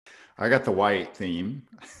I got the white theme.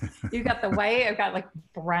 You got the white. I've got like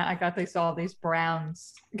brown. I got all these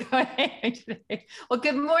browns going today. Well,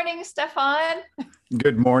 good morning, Stephan.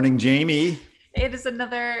 Good morning, Jamie. It is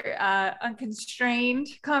another unconstrained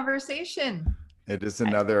conversation. It is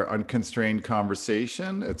another unconstrained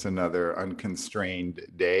conversation. It's another unconstrained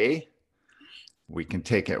day. We can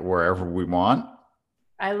take it wherever we want.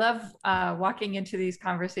 I love walking into these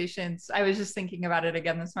conversations. I was just thinking about it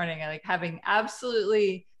again this morning. I like having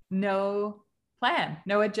absolutely no plan,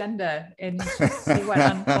 no agenda, and just see what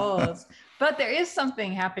unfolds. But there is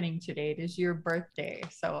something happening today. It is your birthday.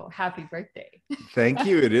 So happy birthday. Thank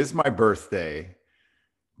you. It is my birthday.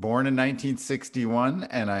 Born in 1961,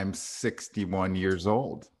 and I'm 61 years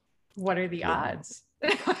old. What are the odds?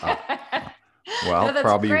 Well, no,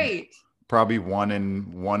 that's great. Probably one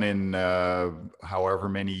in however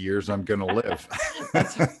many years I'm going to live.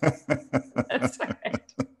 That's right.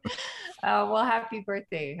 Well, happy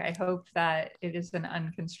birthday. I hope that it is an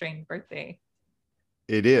unconstrained birthday.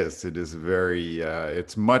 It is. It is very.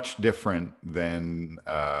 It's much different than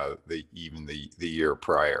the year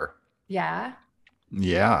prior. Yeah.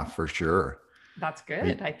 Yeah, for sure. That's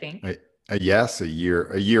good, I think. Yes, a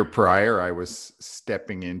year prior, I was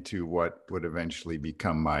stepping into what would eventually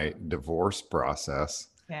become my divorce process.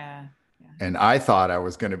 Yeah. And I thought I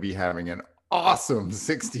was going to be having an awesome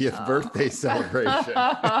 60th birthday celebration.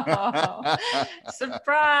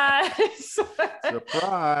 Surprise!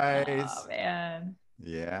 Surprise! Oh man.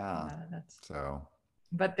 Yeah.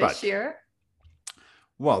 But this year?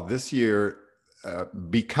 Well, this year,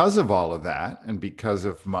 because of all of that, and because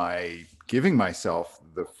of my giving myself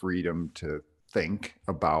the freedom to think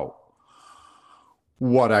about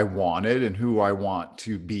what I wanted and who I want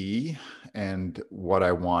to be and what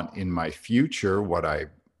I want in my future, what I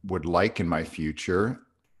would like in my future,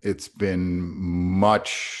 it's been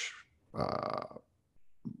much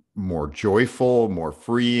more joyful, more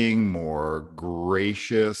freeing, more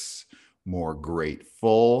gracious, more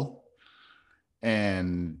grateful.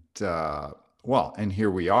 And and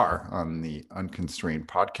here we are on the Unconstrained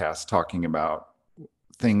podcast talking about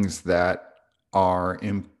things that are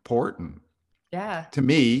important. Yeah. To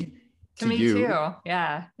me, to me you. Too.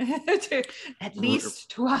 Yeah. At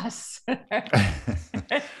least to us.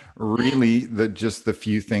 Really, just the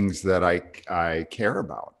few things that I care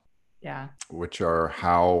about. Yeah. Which are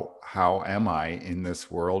how am I in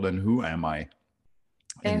this world, and who am I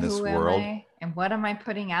in this world? And what am I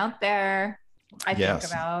putting out there? I Yes.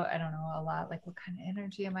 think about, I don't know, a lot, like what kind of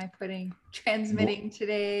energy am I transmitting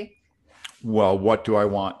today? Well, what do I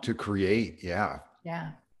want to create? Yeah.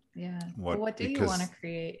 Yeah. What do you want to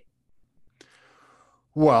create?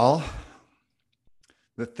 Well,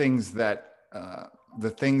 the things that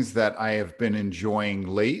I have been enjoying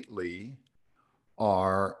lately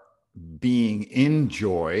are being in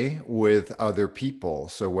joy with other people.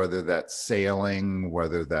 So whether that's sailing,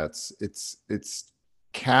 whether that's it's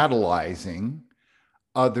catalyzing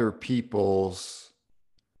other people's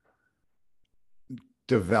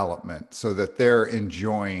development so that they're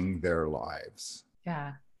enjoying their lives.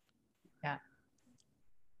 Yeah.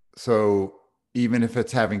 So even if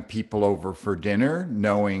it's having people over for dinner,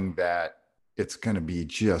 knowing that it's going to be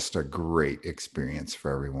just a great experience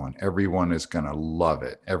for everyone. Everyone is going to love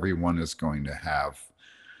it. Everyone is going to have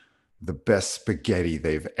the best spaghetti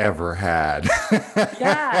they've ever had.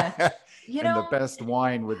 Yeah. And the best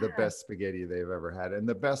wine with the best spaghetti they've ever had, and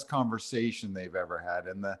the best conversation they've ever had,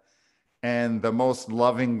 and the most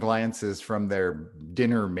loving glances from their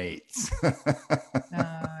dinner mates.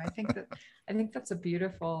 I think that's a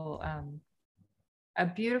beautiful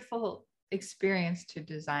experience to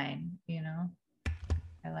design,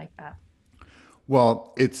 I like that.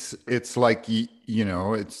 Well, it's like,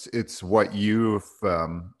 it's what you've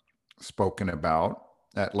spoken about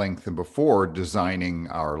at length and before, designing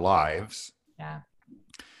our lives. Yeah.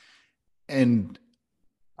 And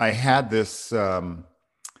I had this, it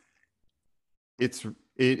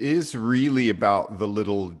is really about the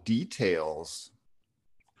little details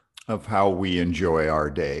of how we enjoy our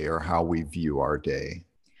day or how we view our day.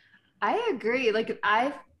 I agree. Like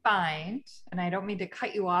I find, and I don't mean to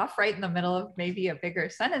cut you off right in the middle of maybe a bigger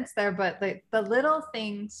sentence there, but the little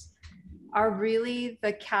things are really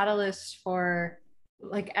the catalyst for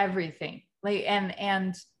like everything. Like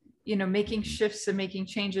and making shifts and making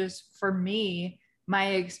changes. For me,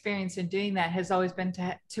 my experience in doing that has always been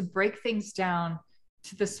to break things down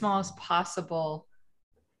to the smallest possible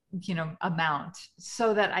amount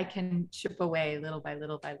so that I can chip away little by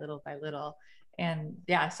little by little by little. And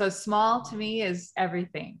yeah, so small to me is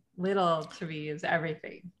everything. Little to me is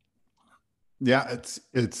everything. Yeah,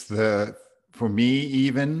 it's for me,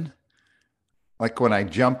 even like when I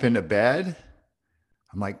jump into bed,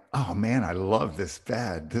 I'm like, oh man, I love this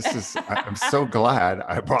bed. I'm so glad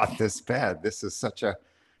I bought this bed. This is such a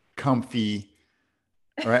comfy,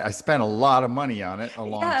 right? I spent a lot of money on it a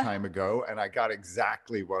long Yeah. time ago and I got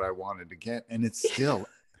exactly what I wanted to get. And it's still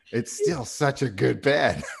such a good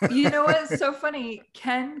bed. You know what's so funny?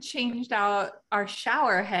 Ken changed out our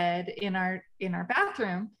shower head in our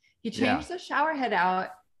bathroom. He Yeah. changed the shower head out,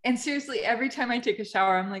 and seriously, every time I take a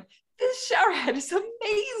shower, I'm like, this shower head is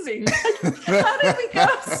amazing. Like, how did we go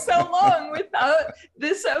so long without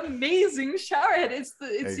this amazing shower head? It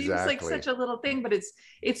seems like Exactly. such a little thing, but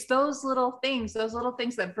it's those little things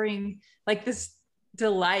that bring like this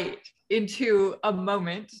delight into a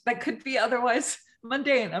moment that could be otherwise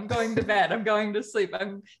mundane. I'm going to bed. I'm going to sleep.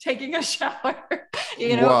 I'm taking a shower.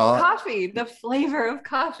 Well, Coffee, the flavor of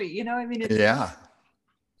coffee. I mean, yeah.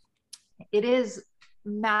 it is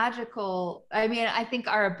magical. I mean, I think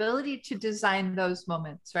our ability to design those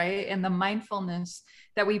moments, right? And the mindfulness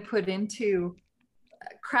that we put into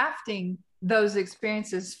crafting those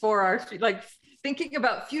experiences for our, like, thinking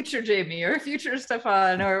about future Jamie or future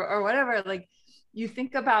Stephan or whatever, like, you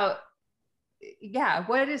think about, yeah,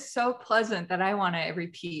 what is so pleasant that I want to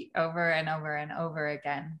repeat over and over and over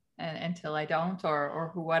again, and until I don't, or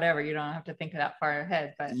who, whatever. You don't have to think that far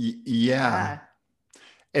ahead, but Yeah. yeah.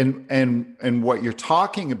 And what you're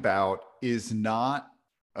talking about is not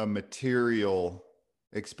a material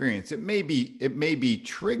experience. It may be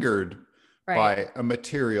triggered Right. by a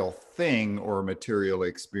material thing or a material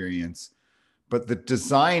experience, but the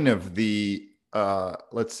design of the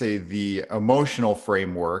let's say the emotional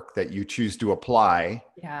framework that you choose to apply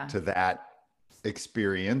Yeah. to that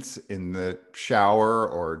experience in the shower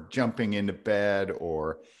or jumping into bed,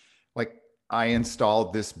 or like I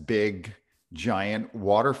installed this big giant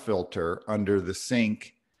water filter under the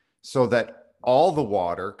sink so that all the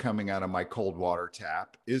water coming out of my cold water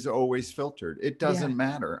tap is always filtered. It Yeah. doesn't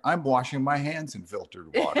matter. I'm washing my hands in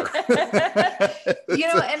filtered water.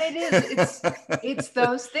 And it's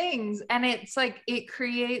those things, and it's like it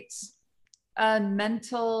creates a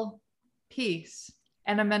mental peace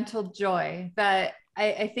and a mental joy that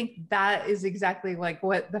I think that is exactly like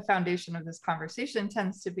what the foundation of this conversation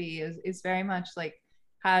tends to be, is very much like,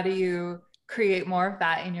 how do you create more of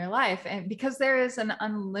that in your life? And because there is an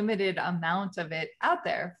unlimited amount of it out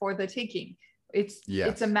there for the taking, it's a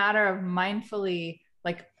Yes. matter of mindfully,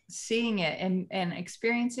 like, seeing it and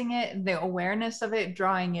experiencing it, the awareness of it,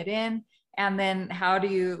 drawing it in, and then how do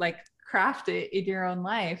you, like, craft it in your own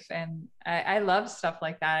life. And I love stuff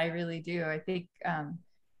like that. I really do. I think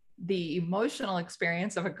the emotional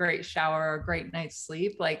experience of a great shower or a great night's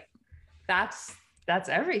sleep, like, that's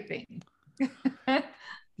everything.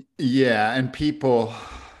 Yeah, and people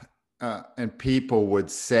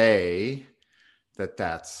would say that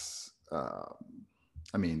that's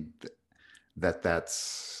I mean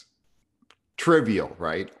that's trivial,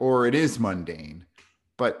 right? Or it is mundane.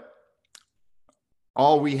 But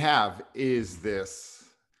all we have is this.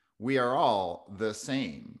 We are all the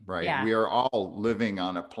same, right? Yeah. We are all living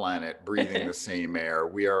on a planet, breathing the same air.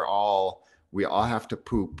 We all have to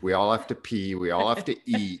poop, we all have to pee, we all have to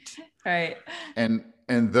eat. Right.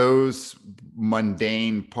 And those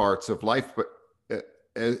mundane parts of life. But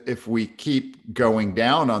if we keep going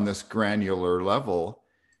down on this granular level,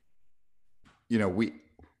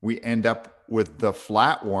 we end up with the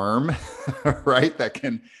flatworm, right? That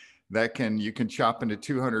can you can chop into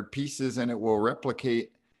 200 pieces and it will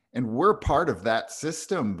replicate. And we're part of that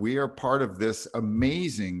system. We are part of this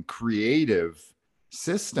amazing creative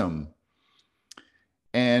system,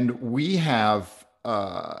 and we have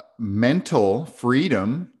mental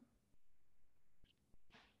freedom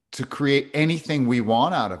to create anything we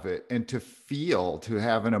want out of it, and to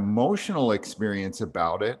have an emotional experience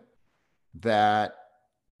about it that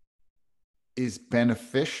is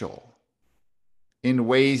beneficial in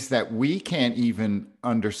ways that we can't even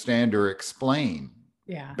understand or explain.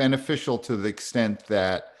 Yeah. Beneficial to the extent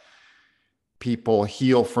that people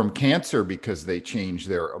heal from cancer because they change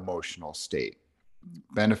their emotional state.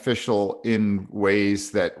 Beneficial in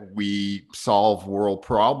ways that we solve world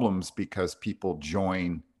problems because people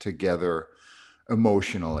join together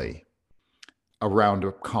emotionally around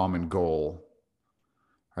a common goal,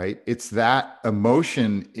 right? It's that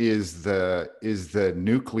emotion is the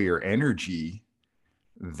nuclear energy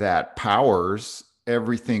that powers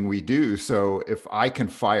everything we do. So if I can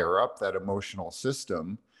fire up that emotional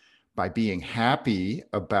system by being happy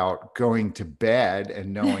about going to bed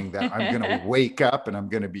and knowing that I'm going to wake up and I'm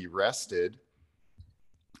going to be rested,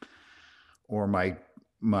 or my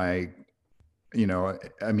I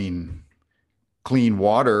mean, clean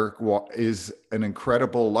water is an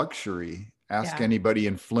incredible luxury, Ask Yeah. anybody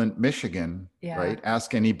in Flint, Michigan, Yeah. right?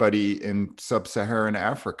 Ask anybody in sub-Saharan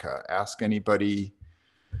Africa. Ask anybody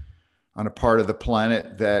on a part of the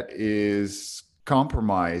planet that is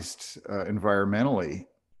compromised environmentally.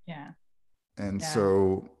 Yeah. And Yeah.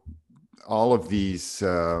 so all of these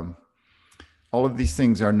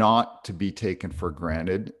things are not to be taken for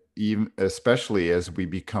granted, even especially as we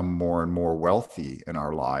become more and more wealthy in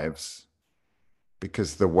our lives,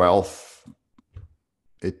 because the wealth,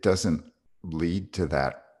 it doesn't lead to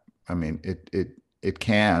that. I mean, it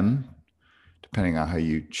can, depending on how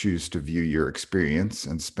you choose to view your experience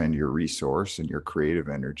and spend your resource and your creative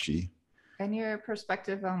energy. And your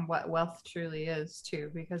perspective on what wealth truly is too,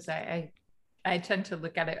 because I tend to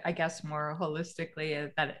look at it, I guess, more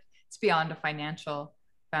holistically, that it's beyond a financial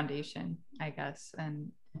foundation, I guess.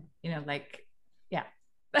 And, like, yeah,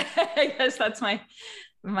 I guess that's my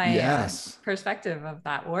Yes. perspective of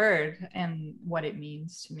that word and what it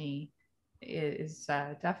means to me is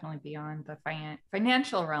definitely beyond the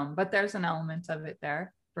financial realm, but there's an element of it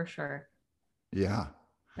there for sure Yeah.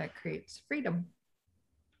 that creates freedom.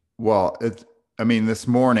 Well, I mean, this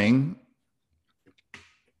morning,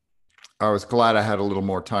 I was glad I had a little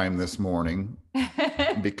more time this morning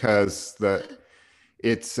because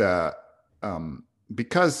it's um,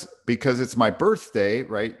 because it's my birthday,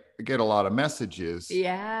 right? I get a lot of messages,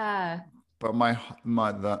 Yeah. but my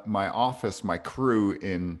office, my crew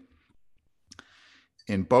in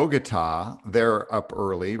Bogota, they're up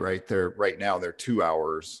early, right? Right now they're 2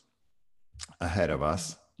 hours ahead of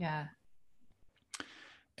us. Yeah.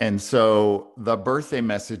 And so the birthday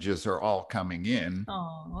messages are all coming in.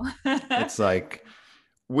 Oh. It's like,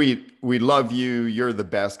 we love you, you're the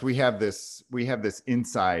best. We have this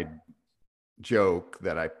inside joke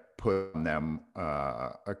that I put on them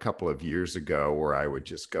a couple of years ago, where I would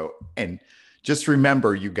just go, and just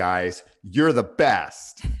remember, you guys, you're the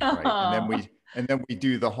best, right? And then Oh. we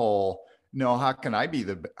do the whole, no, how can I be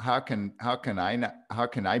the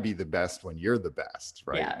best when you're the best,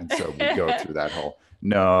 right? Yeah. And so we go through that whole,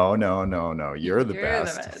 no, no, no, no, you're the You're the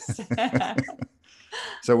best. best.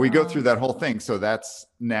 So we go through Oh, that whole thing. So that's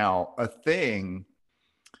now a thing,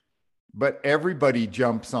 but everybody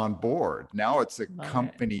jumps on board. love it. Now it's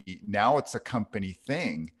a company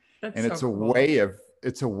thing. That's And so cool.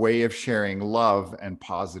 it's a way of sharing love and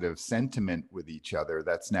positive sentiment with each other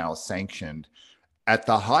that's now sanctioned at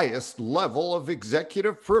the highest level of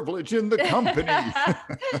executive privilege in the company.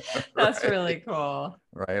 That's Right? really cool.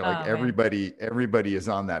 Right? Like Oh man. everybody is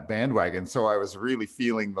on that bandwagon. So I was really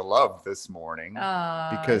feeling the love this Oh, morning,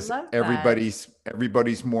 I because love that.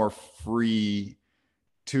 everybody's more free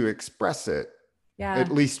to express it, at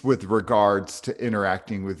Yeah. least with regards to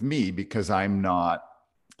interacting with me, because I'm not.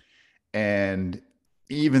 And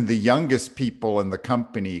even the youngest people in the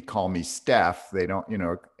company call me Steph. They don't,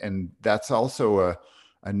 and that's also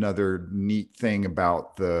another neat thing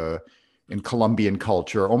about in Colombian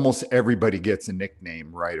culture. Almost everybody gets a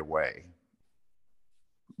nickname right away.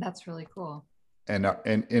 That's really cool. And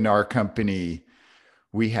in our company,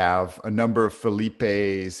 we have a number of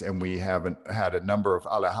Felipes, and we have had a number of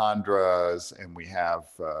Alejandras, and we have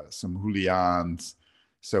some Julians.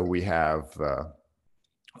 So we have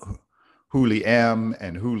Juli M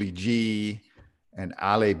and Juli G and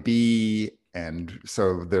Ale B. And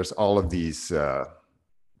so there's all of these.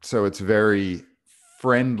 So it's very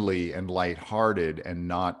friendly and lighthearted and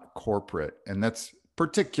not corporate. And that's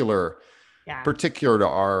Yeah. particular to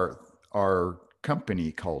our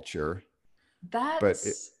company culture. But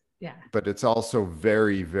That's yeah. it's also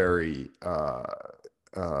very, very uh,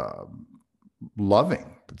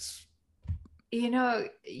 loving. It's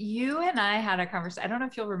You and I had a conversation. I don't know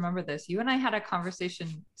if you'll remember this. You and I had a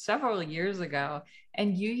conversation several years ago,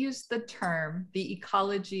 and you used the term the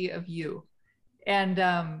ecology of you. And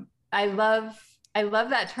I love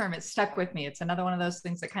that term. It stuck with me. It's another one of those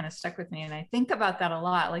things that kind of stuck with me. And I think about that a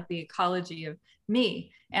lot, like the ecology of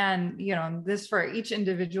me. And this for each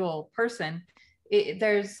individual person,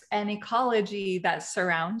 there's an ecology that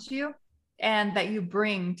surrounds you and that you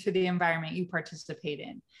bring to the environment you participate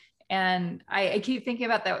in. And I keep thinking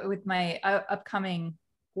about that with my upcoming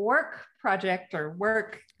work project or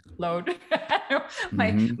work load.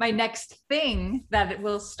 My mm-hmm. next thing that it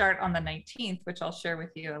will start on the 19th, which I'll share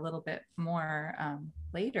with you a little bit more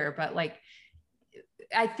later. But like,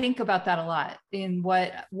 I think about that a lot in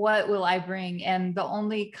what will I bring, and the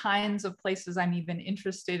only kinds of places I'm even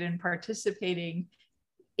interested in participating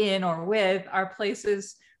in or with are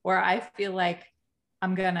places where I feel like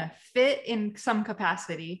I'm gonna fit in some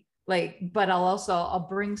capacity, like, but I'll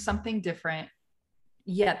bring something different,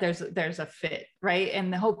 yet there's a fit, right?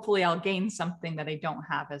 And hopefully I'll gain something that I don't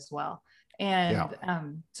have as well. Yeah.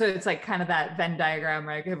 And so it's like kind of that Venn diagram,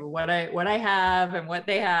 right? What I have and what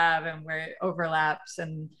they have and where it overlaps,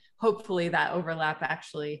 and hopefully that overlap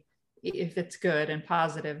actually, if it's good and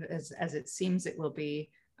positive as it seems it will be,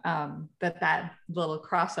 that little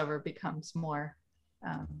crossover becomes more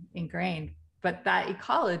ingrained. But that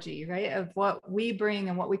ecology, right, of what we bring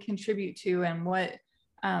and what we contribute to, and what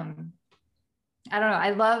I don't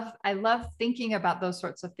know. I love thinking about those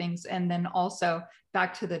sorts of things. And then also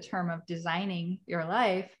back to the term of designing your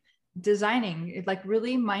life, designing, like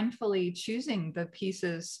really mindfully choosing the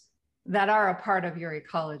pieces that are a part of your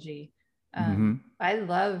ecology. Mm-hmm. I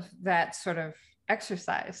love that sort of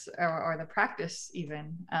exercise, or the practice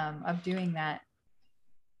even, of doing that.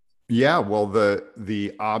 Yeah, well,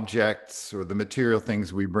 the objects or the material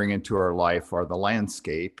things we bring into our life are the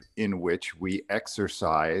landscape in which we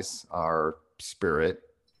exercise our spirit,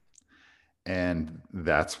 and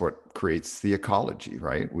that's what creates the ecology,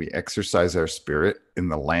 right? We exercise our spirit in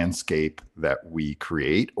the landscape that we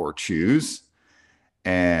create or choose,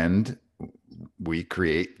 and we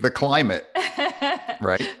create the climate,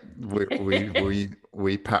 right?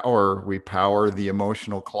 We power the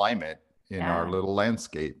emotional climate in our Yeah, little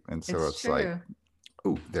landscape. And so it's it's like, true.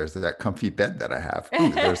 oh, there's that comfy bed that I have.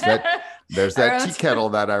 Ooh, there's that Our tea kettle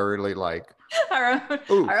that I really like. our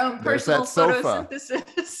Ooh, own there's that personal sofa.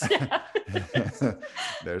 photosynthesis. Yeah.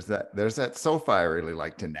 there's that sofa I really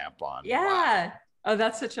like to nap on. Yeah. Wow. Oh,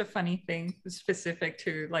 that's such a funny thing specific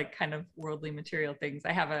to like kind of worldly material things.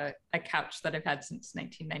 I have a couch that I've had since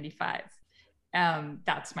 1995.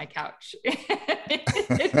 That's my couch.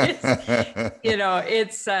 It is,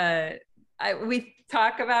 it's we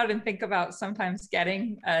talk about and think about sometimes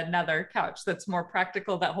getting another couch that's more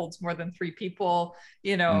practical, that holds more than 3 people.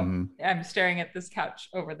 Hmm. I'm staring at this couch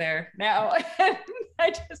over there now.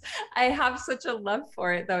 I have such a love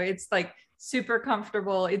for it, though. It's like super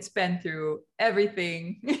comfortable. It's been through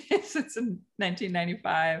everything since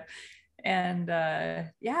 1995. And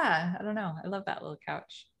yeah, I don't know. I love that little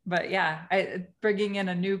couch. But yeah, bringing in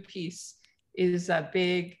a new piece is a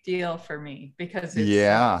big deal for me, because it's a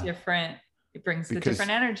Yeah, different, it brings the different because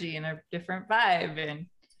energy and a different vibe. And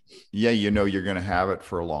yeah, you're going to have it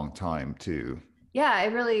for a long time too. yeah, I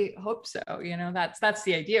really hope so. That's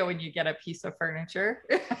the idea when you get a piece of furniture.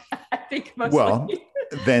 I think mostly. Well,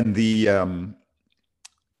 then the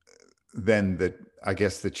I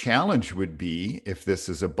guess the challenge would be, if this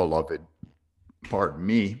is a beloved, pardon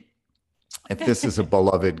me, if this is a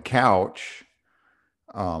beloved couch,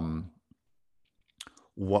 um,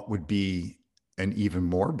 what would be an even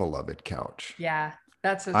more beloved couch? Yeah,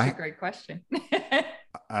 that's such a I great question.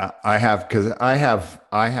 I have, because I have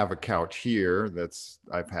a couch here that's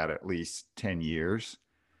I've had at least 10 years,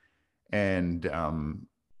 and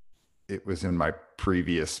it was in my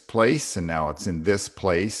previous place, and now it's in this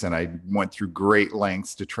place, and I went through great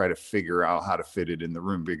lengths to try to figure out how to fit it in the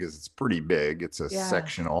room because it's pretty big. It's a Yeah.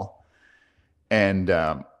 sectional, and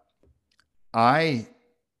I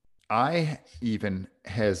I even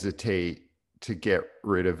hesitate to get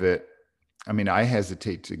rid of it. I mean, I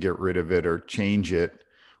hesitate to get rid of it or change it.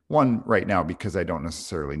 One, right now, because I don't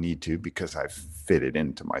necessarily need to, because I've fit it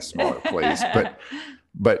into my smaller place.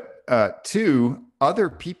 But two, other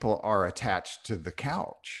people are attached to the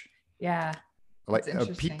couch. Yeah, Like it's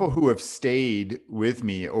interesting. people who have stayed with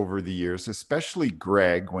me over the years, especially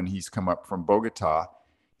Greg, when he's come up from Bogota,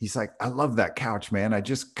 he's like, I love that couch, man. I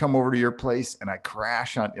just come over to your place and I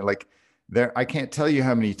crash on like there. I can't tell you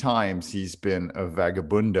how many times he's been a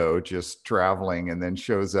vagabundo just traveling and then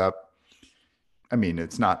shows up. I mean,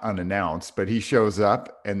 it's not unannounced, but he shows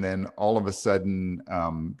up and then all of a sudden,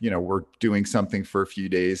 we're doing something for a few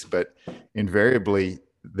days, but invariably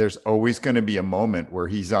there's always going to be a moment where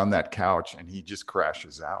he's on that couch and he just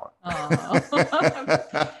crashes out. Oh.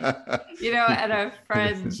 And a He's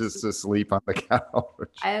friend, just asleep on the couch.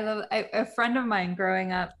 a friend of mine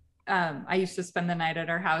growing up, I used to spend the night at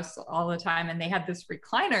her house all the time, and they had this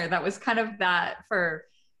recliner that was kind of that for,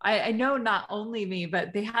 I know not only me,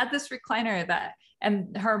 but they had this recliner that,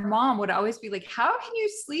 and her mom would always be like, how can you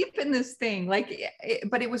sleep in this thing?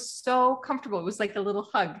 But it was so comfortable. It was like a little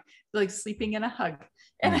hug, like sleeping in a hug.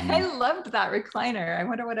 And Mm-hmm. I loved that recliner. I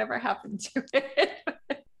wonder whatever happened to it.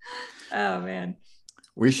 Oh man.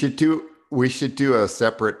 We should do a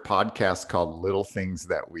separate podcast called Little Things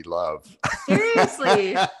That We Love.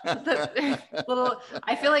 Seriously, the little.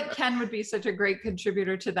 I feel like Ken would be such a great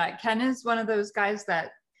contributor to that. Ken is one of those guys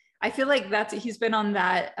that I feel like he's been on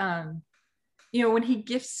that. When he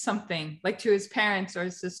gifts something like to his parents or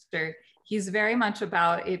his sister, he's very much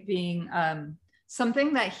about it being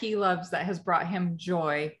something that he loves, that has brought him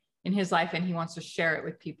joy, in his life and he wants to share it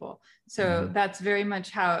with people. So Mhm. that's very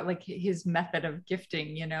much how like his method of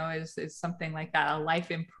gifting, is something like that, a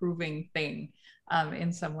life improving thing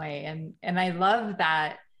in some way. And I love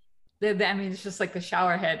that. I mean, it's just like the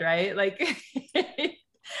shower head, right? Like,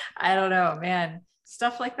 I don't know, man,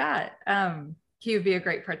 stuff like that. He would be a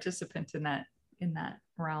great participant in that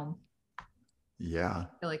realm. Yeah.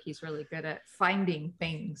 I feel like he's really good at finding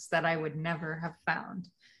things that I would never have found.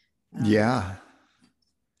 Yeah.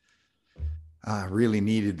 I really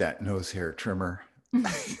needed that nose hair trimmer. One I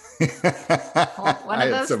of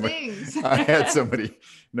had those somebody, things. I had somebody,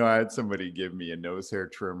 no, I had somebody give me a nose hair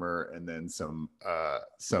trimmer and then some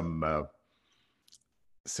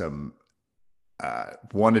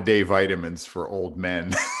one a day vitamins for old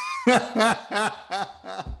men.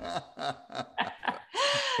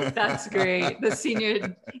 That's great. The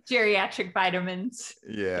senior geriatric vitamins,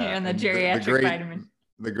 Yeah, and the and geriatric vitamin.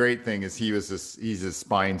 the great thing is he's a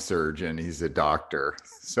spine surgeon, he's a doctor,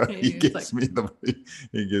 so It's like,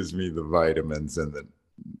 he gives me the vitamins and the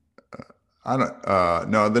I don't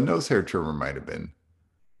no, the nose hair trimmer might have been,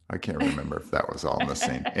 I can't remember if that was all in the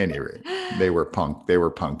same. Anyway, they were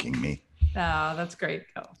punking me. oh, that's great.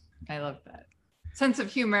 Oh, I love that. Sense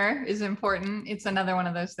of humor is important. It's another one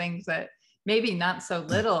of those things that maybe not so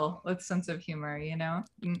little with sense of humor,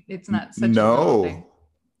 it's not such a little thing. No.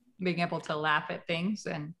 Being able to laugh at things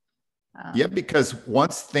and Yeah, um, because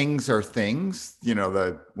once things are things,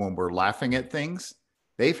 the when we're laughing at things,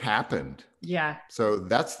 they've happened. yeah, So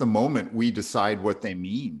that's the moment we decide what they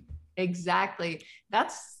mean. exactly.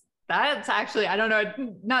 That's actually, I don't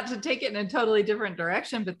know, not to take it in a totally different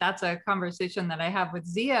direction, but that's a conversation that I have with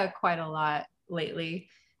Zia quite a lot lately.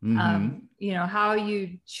 Mm-hmm. How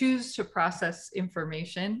you choose to process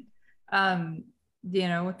information, um,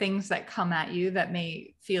 things that come at you that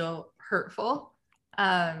may feel hurtful,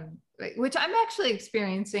 which I'm actually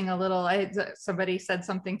experiencing a little. Somebody said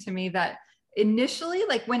something to me that initially,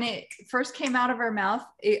 like when it first came out of her mouth,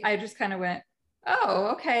 I just kind of went, oh,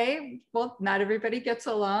 okay, well, not everybody gets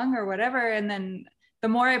along or whatever. And then the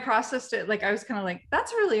more I processed it, like I was kind of like,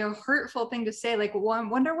 that's really a hurtful thing to say. Like, well, I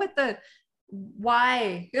wonder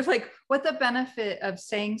why, if like what the benefit of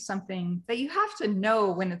saying something that you have to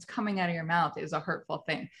know when it's coming out of your mouth is a hurtful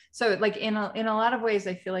thing. So like in a lot of ways,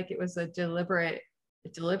 I feel like it was a deliberate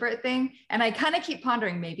thing. And I kind of keep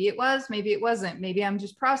pondering, maybe it was, maybe it wasn't, maybe I'm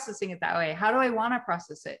just processing it that way. How do I want to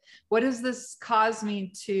process it? What does this cause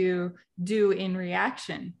me to do in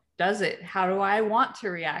reaction? Does it? How do I want to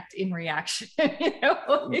react in reaction?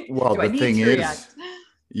 Well, Do I the need thing to react? is,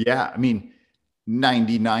 yeah, I mean,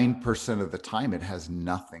 99% of the time, it has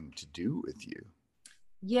nothing to do with you.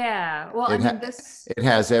 Yeah. Well, I It mean, ha- this, it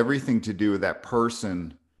has everything to do with that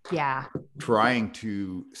person yeah. trying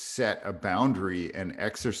to set a boundary and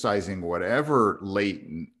exercising whatever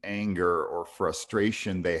latent anger or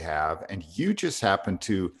frustration they have. And you just happen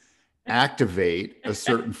to activate a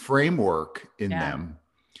certain framework in Yeah. them.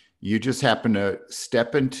 You just happen to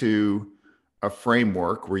step into a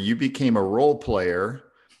framework where you became a role player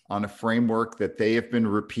on a framework that they have been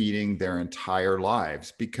repeating their entire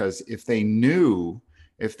lives. Because if they knew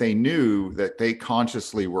that they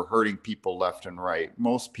consciously were hurting people left and right,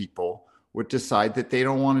 most people would decide that they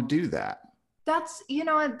don't want to do that. That's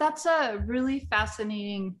a really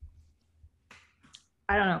fascinating,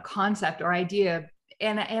 I don't know, concept or idea.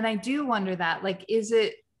 And I do wonder that, like, is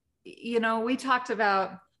it, we talked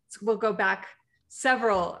about, we'll go back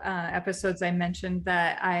several episodes. I mentioned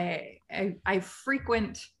that I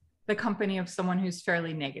frequent the company of someone who's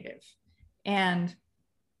fairly negative. And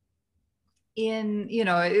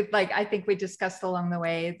like I think we discussed along the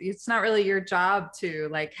way, it's not really your job to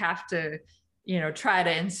like have to, try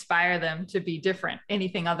to inspire them to be different,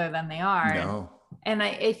 anything other than they are. No. And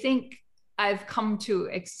I think I've come to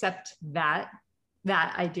accept that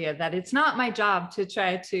idea, that it's not my job to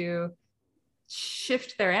try to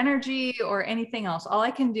shift their energy or anything else. All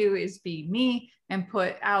I can do is be me and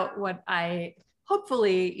put out what I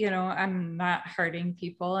hopefully, I'm not hurting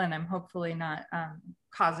people and I'm hopefully not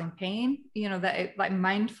causing pain, that I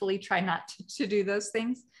mindfully try not to do those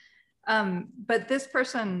things. But this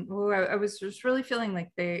person who I was just really feeling like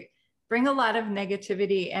they bring a lot of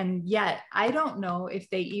negativity, and yet I don't know if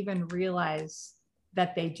they even realize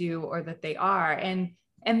that they do or that they are. And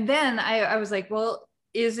then I was like, well,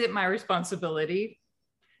 is it my responsibility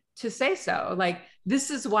to say so? Like,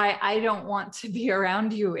 this is why I don't want to be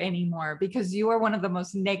around you anymore, because you are one of the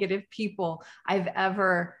most negative people I've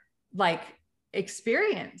ever like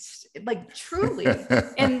experienced, like truly.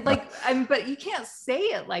 And like, but you can't say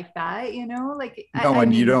it like that, like, No, I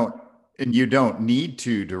mean, and you don't need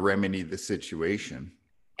to remedy the situation.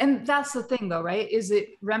 And that's the thing though, right? Is it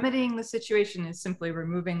remedying the situation is simply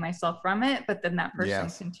removing myself from it, but then that person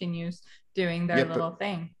Yes. continues doing their Yeah, little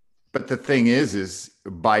thing. but the thing is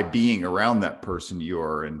by being around that person,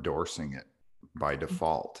 you're endorsing it by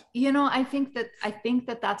default. I think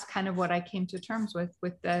that that's kind of what I came to terms with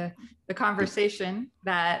the Be- conversation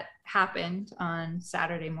that happened on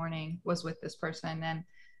Saturday morning was with this person.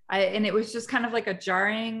 And it was just kind of like a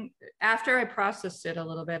jarring, after I processed it a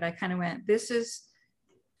little bit, I kind of went, this is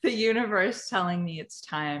the universe telling me it's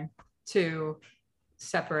time to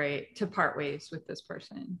separate, to part ways with this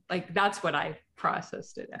person. Like that's what I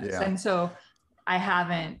processed it as. yeah. And so I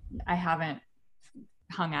haven't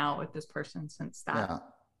hung out with this person Yeah. since that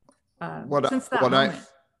What I moment.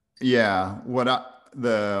 yeah,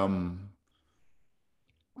 the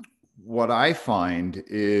what I find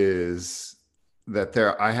is that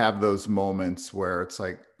I have those moments where it's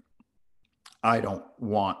like I don't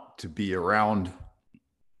want to be around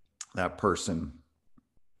that person.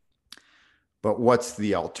 But what's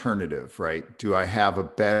the alternative, right? Do I have a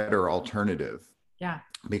better alternative? Yeah.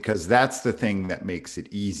 Because that's the thing that makes it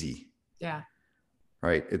easy, Yeah.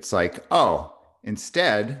 right? It's like, oh,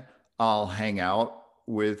 instead, I'll hang out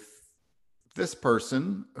with this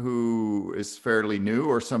person who is fairly new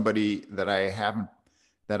or somebody that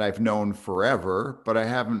I've known forever, but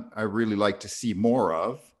I really like to see more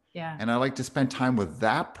of. Yeah. And I like to spend time with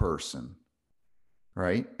that person,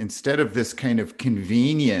 right? Instead of this kind of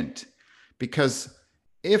convenient, because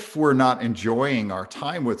if we're not enjoying our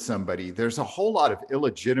time with somebody, there's a whole lot of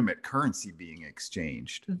illegitimate currency being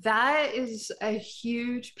exchanged. That is a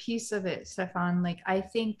huge piece of it, Stefan. Like I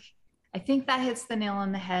think that hits the nail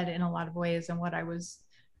on the head in a lot of ways. And what I was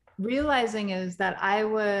realizing is that I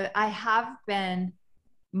have been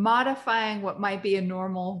modifying what might be a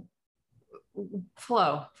normal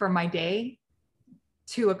flow for my day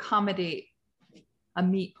to accommodate a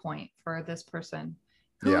meet point for this person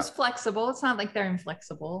Yeah. who's flexible. It's not like they're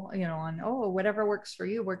inflexible, on, oh, whatever works for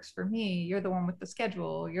you works for me. You're the one with the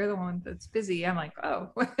schedule. You're the one that's busy. I'm like,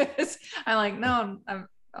 oh, I'm like, no,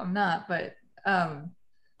 I'm not. But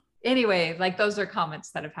anyway, like those are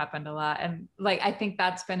comments that have happened a lot. And like, I think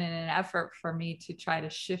that's been an effort for me to try to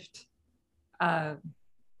uh,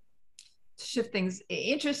 shift things.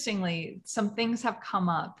 Interestingly, some things have come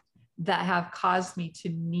up that have caused me to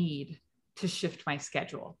need to shift my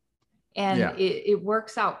schedule. And Yeah. it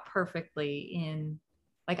works out perfectly in,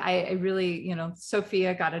 like, I really,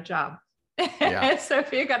 Sophia got a job. Yeah.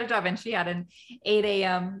 Sophia got a job and she had an 8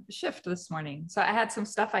 a.m. shift this morning. So I had some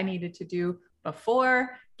stuff I needed to do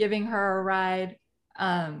before giving her a ride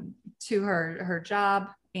to her job.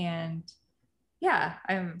 And yeah,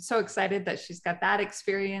 I'm so excited that she's got that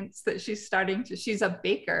experience, that she's a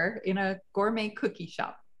baker in a gourmet cookie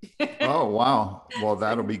shop. Oh, wow. Well,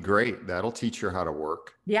 that'll be great. That'll teach her how to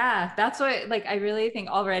work. Yeah, that's what, like, I really think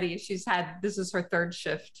already this is her third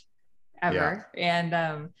shift Yeah. ever.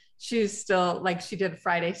 And she's still, like, she did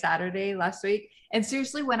Friday, Saturday last week. And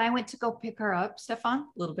seriously, when I went to go pick her up, Stefan, a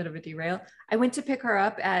little bit of a derail. I went to pick her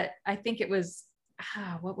up at, I think it was,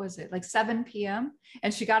 what was it, like 7 p.m.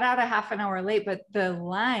 And she got out a half an hour late, but the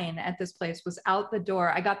line at this place was out the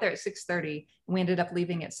door. I got there at 6:30. We ended up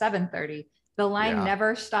leaving at 7:30. The line Yeah.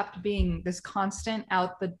 never stopped being this constant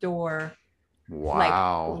out the door, like,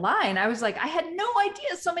 Wow. line. I was like, I had no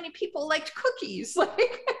idea so many people liked cookies.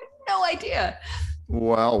 Like, no idea.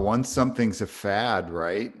 Well, once something's a fad,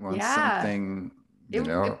 right? Once Yeah, something, it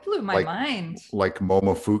blew my like mind.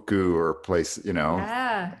 Momofuku or place,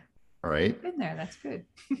 Yeah, right? you've been there. That's good.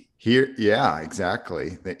 Here, yeah,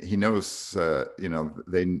 exactly. He knows,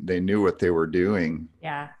 they knew what they were doing.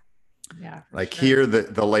 Yeah, yeah, for Like sure. here,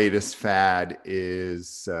 the latest fad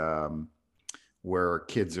is where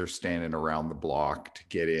kids are standing around the block to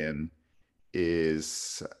get in.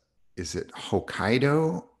 Is it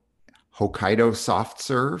Hokkaido soft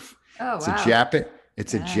serve? Oh, It's a wow. Japan.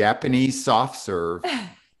 It's a Yeah. Japanese soft serve,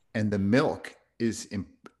 and the milk is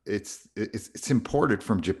it's imported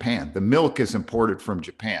from Japan. The milk is imported from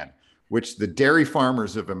Japan, which the dairy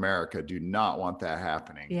farmers of America do not want that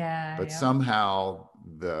happening. Yeah, But yeah. somehow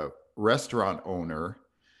the restaurant owner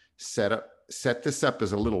set this up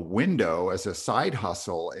as a little window as a side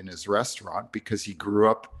hustle in his restaurant because he grew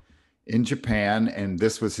up in Japan and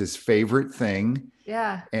this was his favorite thing.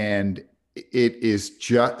 Yeah. And it is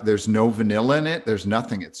just, there's no vanilla in it, there's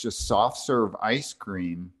nothing, it's just soft serve ice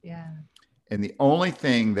cream, Yeah. and the only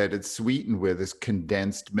thing that it's sweetened with is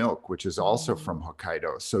condensed milk, which is also Oh, from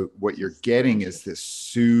Hokkaido. So what you're that's getting is delicious. this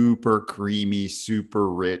super creamy, super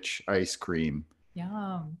rich ice cream.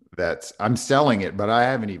 Yum. I'm selling it, but I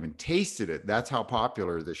haven't even tasted it. That's how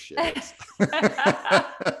popular this shit is.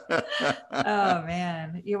 Oh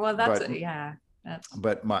man. Yeah, well that's but yeah. That's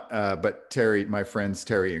but Terry, my friends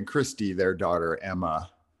Terry and Christy, their daughter Emma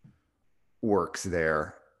works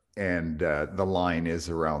there, and the line is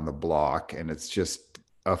around the block, and it's just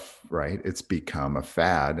right. It's become a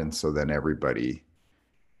fad, and so then everybody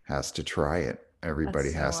has to try it. Everybody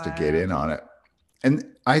so has to get in wild. on it,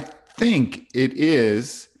 and I think it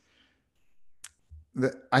is.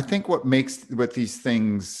 I think what makes with these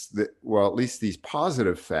things that, well, at least these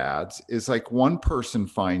positive fads, is like one person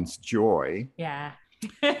finds joy Yeah.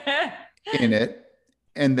 in it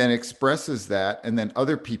and then expresses that, and then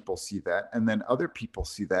other people see that, and then other people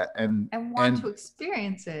see that, And want to and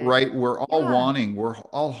experience it. right, Yeah. we're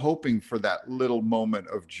all hoping for that little moment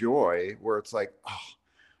of joy where it's like, oh,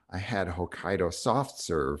 I had Hokkaido soft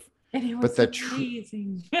serve. And it But was the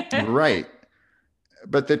amazing. right,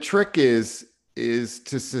 but the trick is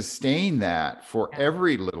to sustain that for Yeah.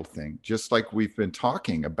 every little thing, just like we've been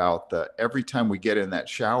talking about. The every time we get in that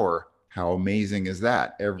shower, how amazing is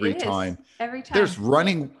that? Every It is time every there's time.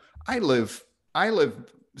 running. I live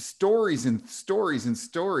stories and stories and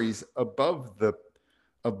stories above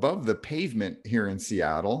the pavement here in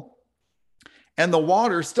Seattle, and the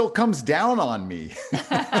water still comes down on me.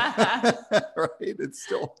 Right, it's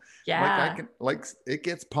still like I Yeah. can, like, it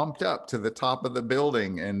gets pumped up to the top of the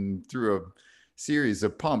building, and through a series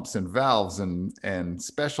of pumps and valves and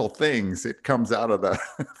special things, it comes out of the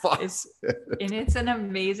It's faucet. and it's an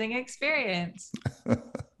amazing experience.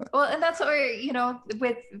 Well, and that's what we're,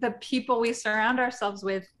 with the people we surround ourselves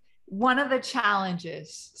with, one of the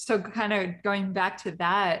challenges. So, kind of going back to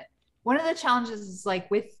that, one of the challenges is like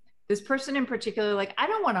with this person in particular, like, I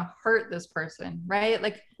don't want to hurt this person, right?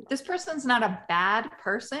 Like, this person's not a bad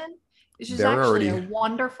person. She's They're actually a already,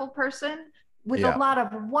 wonderful person with a yeah, lot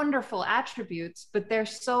of wonderful attributes, but they're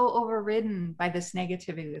so overridden by this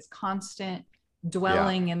negativity, this constant yeah.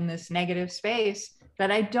 dwelling in this negative space,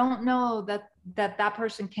 that I don't know that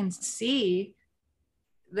person can see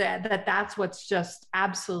that's what's just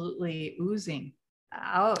absolutely oozing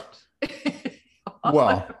out.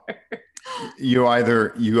 Well, you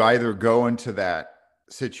either go into that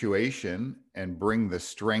situation and bring the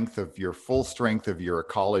strength of your full strength of your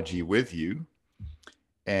ecology with you,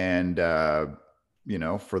 and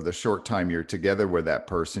for the short time you're together with that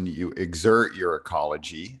person, you exert your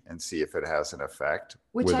ecology and see if it has an effect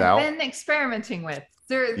Which I've without. been experimenting with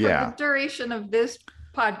for the Yeah, duration of this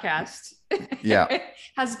podcast. yeah,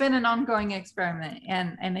 Has been an ongoing experiment,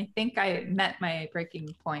 and I think I met my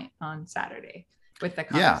breaking point on Saturday with the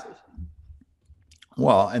yeah. conversation.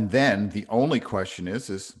 Well, and then the only question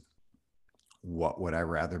is what would I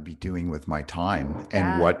rather be doing with my time,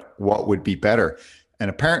 and Yeah. what would be better? And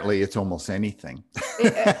apparently it's almost anything.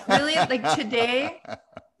 It really, like, today,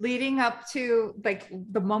 leading up to like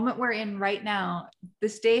the moment we're in right now,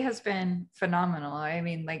 this day has been phenomenal. I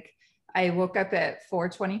mean, like, I woke up at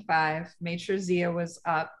 4:25, made sure Zia was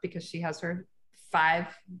up because she has her five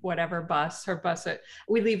whatever bus,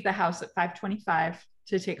 we leave the house at 5:25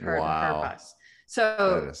 to take her to her Wow. bus. That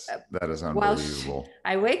So is that is while unbelievable.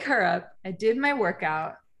 I wake her up, I did my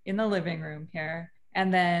workout in the living room here,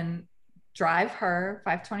 and then drive her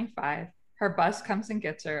 5:25. Her bus comes and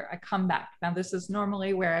gets her. I come back. Now, this is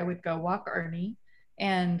normally where I would go walk Ernie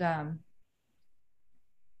and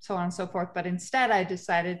so on and so forth. But instead, I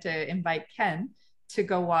decided to invite Ken to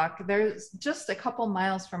go walk. There's just a couple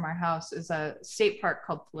miles from our house is a state park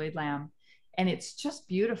called Floyd Lamb, and it's just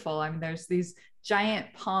beautiful. I mean, there's these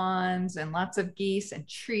giant ponds and lots of geese and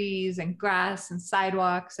trees and grass and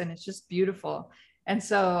sidewalks, and it's just beautiful. And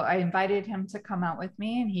so I invited him to come out with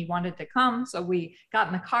me, and he wanted to come. So we got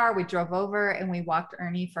in the car, we drove over, and we walked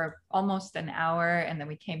Ernie for almost an hour. And then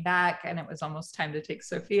we came back, and it was almost time to take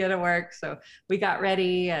Sophia to work. So we got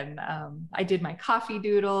ready, and I did my coffee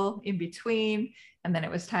doodle in between. And then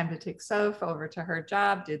it was time to take Soph over to her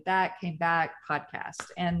job, did that, came back,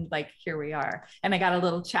 podcast. And like, here we are. And I got a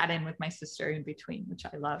little chat in with my sister in between, which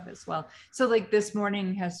I love as well. So like this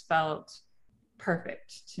morning has felt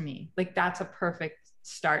perfect to me. Like that's a perfect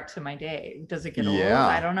start to my day. Does it get old? I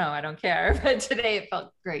Yeah. don't know. I don't care. But today it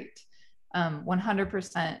felt great.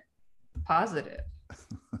 100% positive.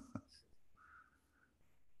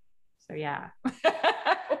 So yeah.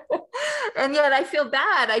 And yet I feel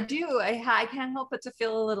bad. I do. I can't help but to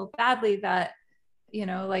feel a little badly that,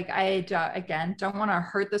 like I, again, don't want to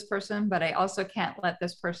hurt this person, but I also can't let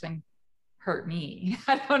this person hurt me.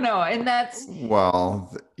 I don't know. And Well,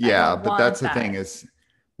 I yeah, don't but that's want the thing that. is,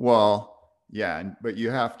 well, yeah, but you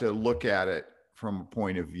have to look at it from a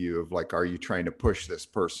point of view of like, are you trying to push this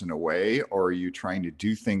person away, or are you trying to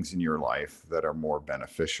do things in your life that are more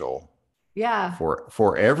beneficial Yeah.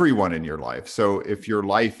 for everyone in your life? So if your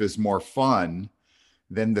life is more fun,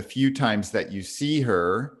 then the few times that you see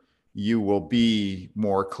her, you will be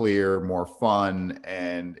more clear, more fun,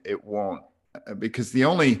 and it won't, because the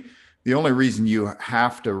only reason you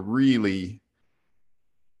have to really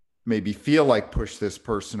maybe feel like push this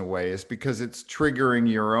person away is because it's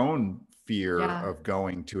triggering your own fear Yeah. of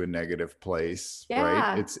going to a negative place, right?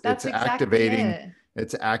 Yeah. It's That's exactly activating it.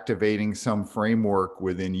 it's activating some framework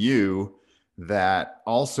within you that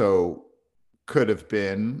also could have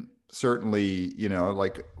been, certainly,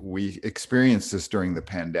 like we experienced this during the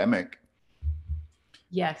pandemic,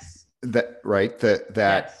 Yes. that right that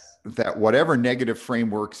that Yes. that whatever negative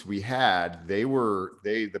frameworks we had,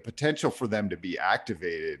 the potential for them to be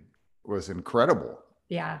activated was incredible,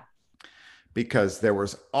 Yeah. because there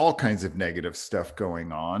was all kinds of negative stuff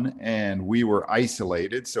going on and we were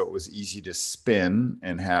isolated, so it was easy to spin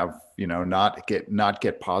and have, not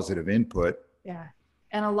get positive input. Yeah.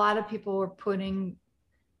 And a lot of people were putting,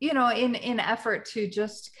 in effort to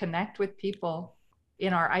just connect with people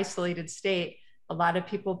in our isolated state, a lot of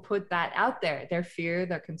people put that out there, their fear,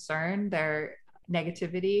 their concern, their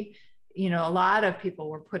negativity. A lot of people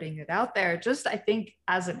were putting it out there, just I think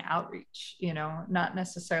as an outreach, not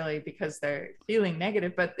necessarily because they're feeling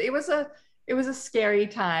negative, but it was a scary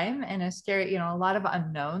time, and a scary, a lot of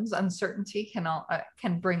unknowns. Uncertainty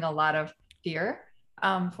can bring a lot of fear,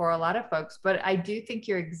 for a lot of folks. But I do think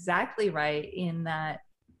you're exactly right in that,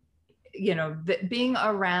 being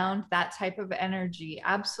around that type of energy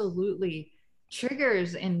absolutely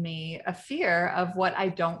triggers in me a fear of what I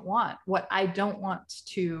don't want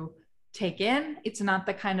to take in. It's not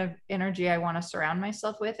the kind of energy I want to surround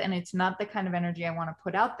myself with, and it's not the kind of energy I want to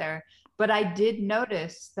put out there. But I did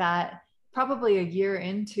notice that probably a year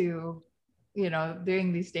into,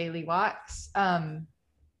 doing these daily walks,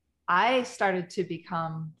 I started to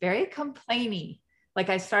become very complainy. Like,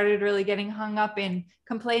 I started really getting hung up in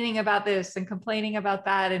complaining about this and complaining about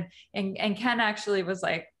that. And Ken actually was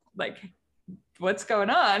like, what's going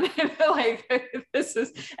on? Like, this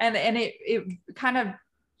is, and it kind of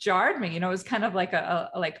jarred me. It was kind of like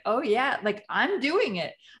like, oh yeah, like I'm doing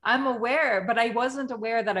it. I'm aware, but I wasn't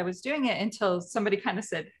aware that I was doing it until somebody kind of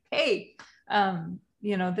said, hey,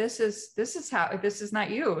 this is not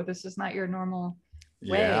you. This is not your normal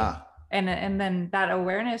way. Yeah. And then that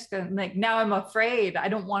awareness, like, now I'm afraid, I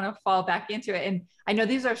don't want to fall back into it. And I know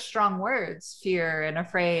these are strong words, fear and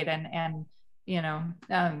afraid, and you know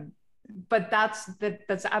but that's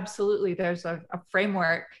absolutely, there's a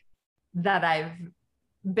framework that I've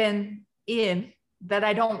been in that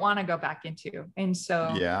I don't want to go back into. And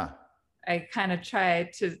so Yeah. I kind of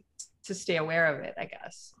try to stay aware of it, I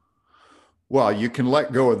guess. Well, you can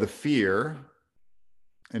let go of the fear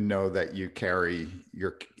and know that you carry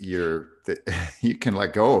that you can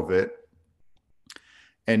let go of it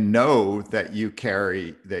and know that you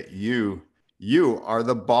are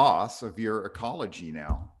the boss of your ecology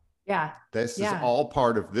now. Yeah. Yeah. This is all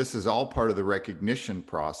part of the recognition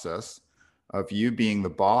process of you being the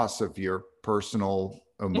boss of your personal,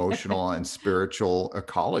 emotional, and spiritual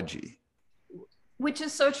ecology. Which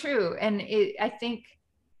is so true. And I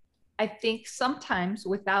think sometimes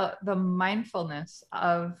without the mindfulness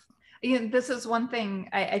of, this is one thing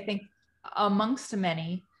I think amongst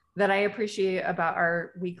many that I appreciate about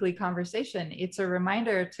our weekly conversation. It's a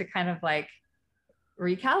reminder to kind of like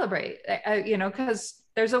recalibrate, because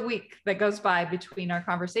there's a week that goes by between our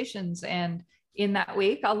conversations. And in that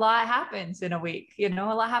week, a lot happens in a week, a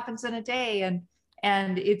lot happens in a day.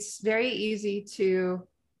 And it's very easy to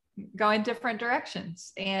go in different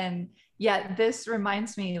directions. And yet this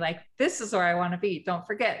reminds me, like, this is where I want to be. Don't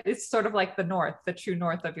forget, it's sort of like the true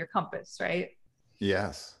north of your compass, right?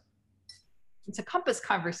 Yes. It's a compass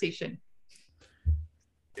conversation.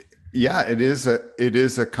 Yeah, it is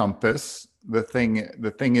a compass. The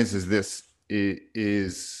thing is this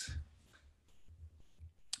is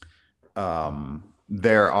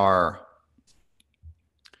there are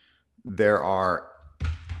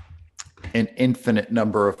an infinite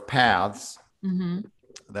number of paths Mm-hmm.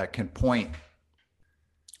 that can point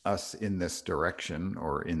us in this direction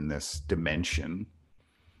or in this dimension.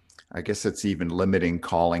 I guess it's even limiting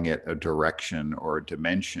calling it a direction or a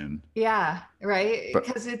dimension. Yeah, right. But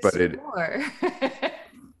Because but it's it more.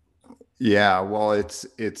 Yeah, well, it's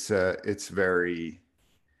very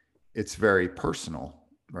personal,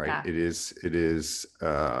 right? Yeah.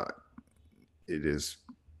 It is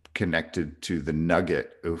connected to the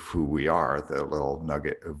nugget of who we are, the little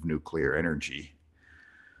nugget of nuclear energy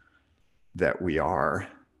that we are.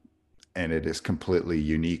 and it is completely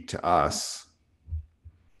unique to us.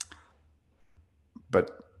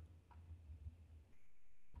 But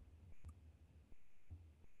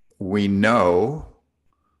we know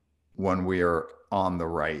when we are on the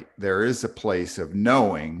right. There is a place of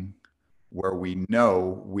knowing where we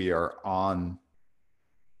know we are on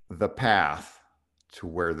the path to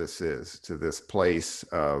where this is, to this place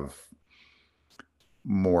of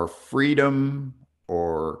more freedom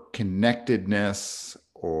or connectedness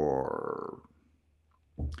or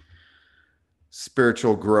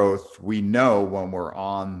spiritual growth. We know when we're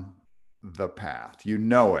on the path. You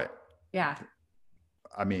know it. Yeah.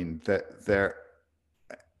 I mean, that there,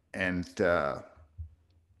 and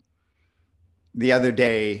the other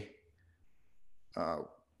day, uh,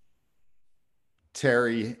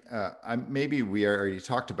 Terry, maybe we already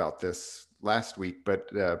talked about this last week, but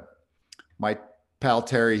my pal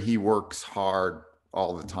Terry, he works hard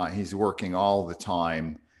all the time. He's working all the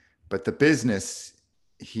time, but the business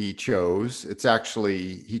he chose, it's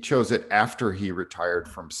actually, he chose it after he retired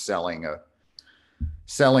from selling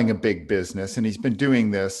a big business, and he's been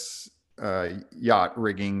doing this yacht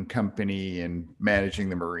rigging company and managing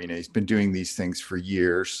the marina. He's been doing these things for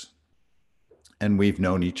years, and we've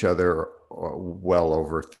known each other well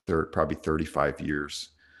over probably 35 years.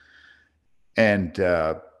 And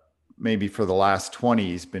maybe for the last 20,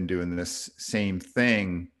 he's been doing this same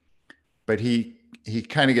thing, but he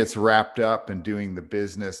kind of gets wrapped up in doing the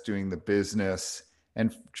business,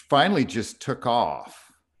 and finally just took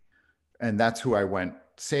off. And that's who I went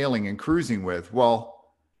sailing and cruising with.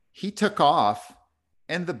 Well, he took off,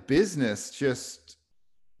 and the business just,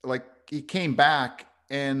 like, he came back,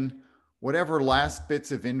 and whatever last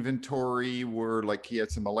bits of inventory were, like, he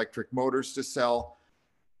had some electric motors to sell.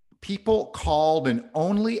 People called and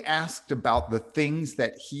only asked about the things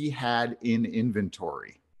that he had in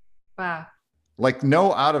inventory. Wow. Like,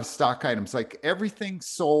 no out of stock items, like everything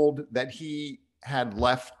sold that he had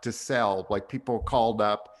left to sell. Like, people called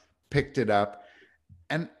up, picked it up.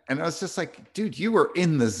 And I was just like, dude, you were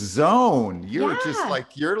in the zone. You were just Yeah.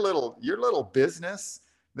 like your little business,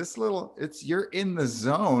 you're in the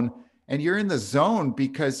zone, and you're in the zone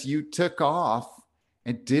because you took off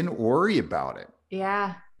and didn't worry about it.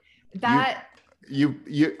 Yeah. You That,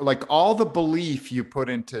 you like all the belief you put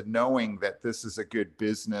into knowing that this is a good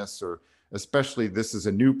business, or especially this is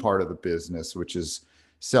a new part of the business, which is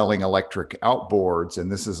selling electric outboards,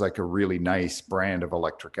 and this is like a really nice brand of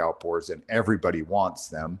electric outboards, and everybody wants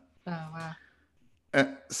them. oh,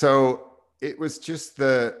 wow. So it was just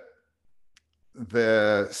the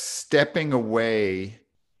stepping away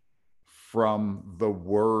from the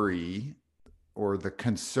worry or the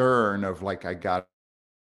concern of, like, I got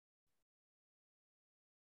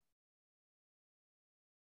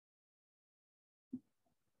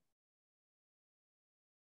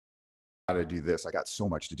to do this. I got so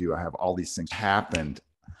much to do. I have all these things happened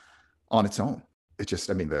on its own. It just,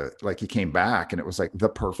 I mean, he came back, and it was like the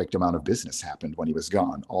perfect amount of business happened when he was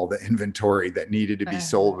gone. All the inventory that needed to be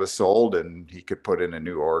sold was sold, and he could put in a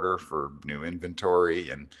new order for new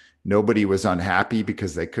inventory, and nobody was unhappy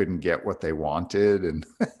because they couldn't get what they wanted. And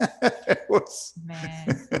it was, Man.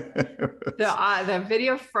 The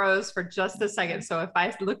video froze for just a second. So if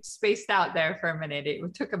I looked spaced out there for a minute,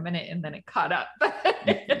 it took a minute and then it caught up.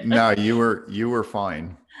 no, you were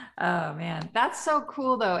fine. Oh man, that's so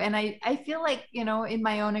cool though. And I feel like, in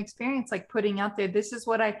my own experience, like putting out there, this is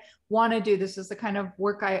what I want to do. This is the kind of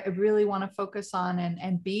work I really want to focus on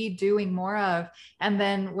and be doing more of. And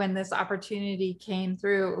then when this opportunity came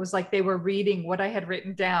through, it was like they were reading what I had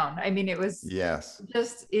written down. I mean, it was Yes.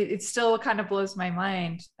 just, it still kind of blows my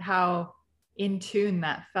mind how in tune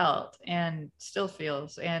that felt and still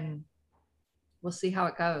feels. And we'll see how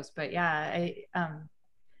it goes. But yeah,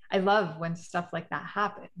 I love when stuff like that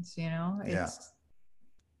happens, Yeah. it's,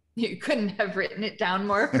 you couldn't have written it down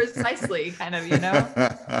more precisely, kind of,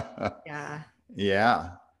 Yeah. Yeah.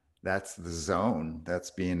 That's the zone.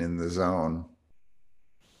 That's being in the zone.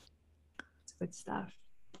 It's good stuff.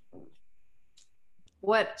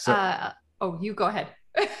 What, So, oh, you go ahead.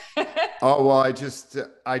 oh, well, I just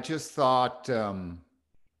thought,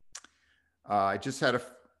 I just had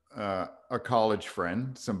a college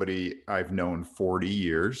friend, somebody I've known 40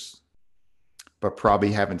 years, but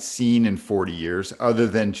probably haven't seen in 40 years, other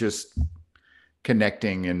than just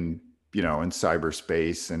connecting in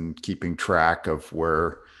cyberspace and keeping track of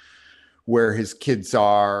where his kids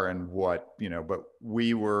are and what, but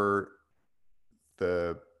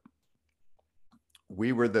the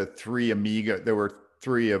we were the three amigos. There were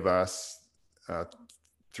three of us,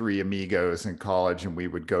 three amigos in college, and we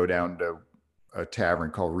would go down to a tavern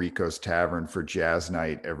called Rico's Tavern for jazz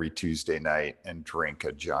night every Tuesday night and drink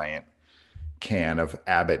a giant can of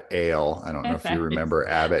Abbott Ale. I don't know if you Nice. remember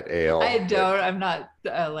Abbott I Ale. don't. I'm not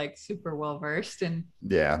like super well versed in.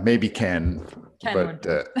 Yeah, maybe Yeah, Ken, Ken would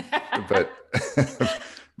know. but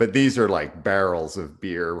but these are like barrels of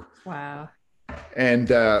beer, Wow. and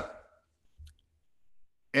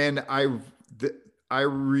and th- I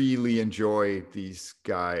really enjoyed these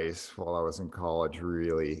guys while I was in college.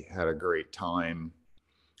 Really had a great time,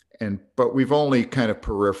 and but we've only kind of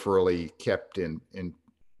peripherally kept in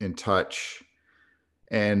touch,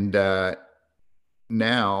 and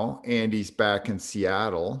now Andy's back in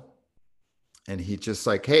Seattle, and he just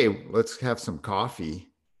like, hey, let's have some coffee,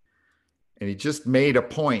 and he just made a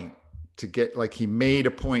point to get like he made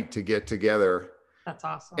a point to get together, That's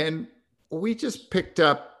awesome. and we just picked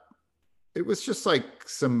up. It was just like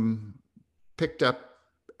some picked up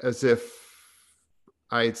as if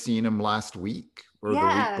I had seen him last week or the week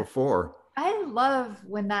Yeah. before. I love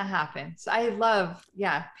when that happens. I love,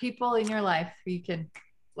 yeah, people in your life who you can,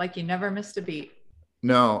 like, you never missed a beat.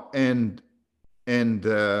 No, and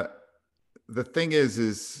the thing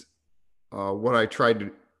is what I tried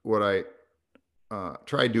to what I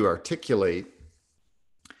tried to articulate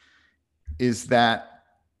is that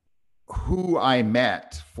who I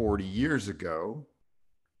met 40 years ago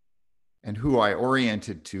and who I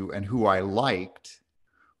oriented to and who I liked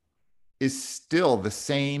is still the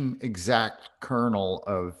same exact kernel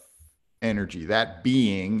of energy. That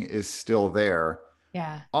being is still there.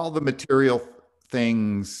 Yeah. All the material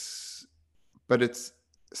things, but it's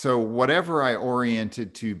so whatever I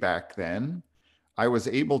oriented to back then, I was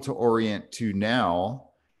able to orient to now,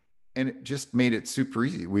 and it just made it super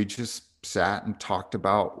easy. We just sat and talked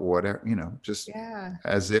about whatever, just Yeah.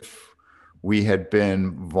 as if we had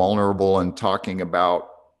been vulnerable and talking about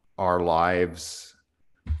our lives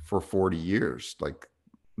for 40 years, like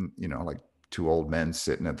two old men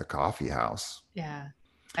sitting at the coffee house. Yeah.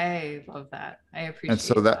 I love that. I And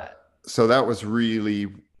appreciate that. so that was really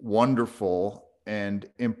wonderful and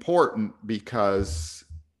important because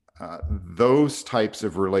those types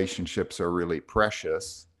of relationships are really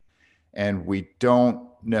precious, and we don't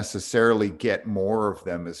necessarily get more of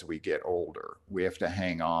them as we get older. We have to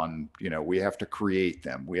hang on, we have to create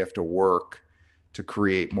them. We have to work to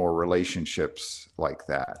create more relationships like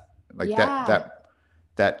that. Like Yeah.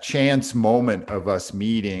 that chance moment of us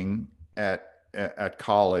meeting at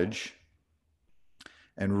college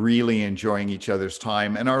and really enjoying each other's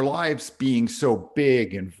time and our lives being so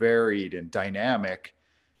big and varied and dynamic,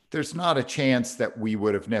 there's not a chance that we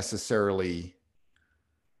would have necessarily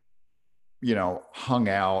hung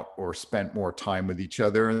out or spent more time with each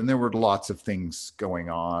other. And there were lots of things going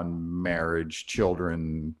on, marriage,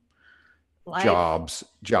 children, Life.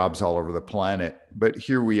 jobs all over the planet. But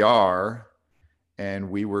here we are, and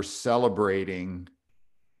we were celebrating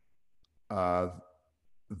uh,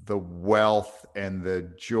 the wealth and the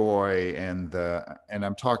joy and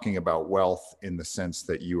I'm talking about wealth in the sense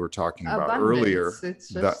that you were talking about Abundance. earlier, It's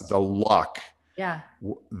the just, luck, yeah.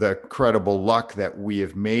 the credible luck that we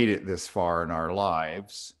have made it this far in our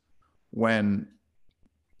lives, when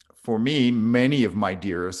for me many of my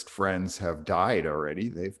dearest friends have died already.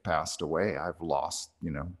 They've passed away. I've lost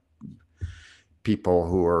people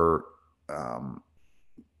who are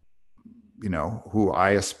who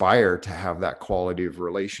I aspire to have that quality of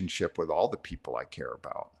relationship with all the people I care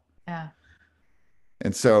about. Yeah.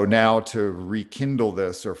 And so now to rekindle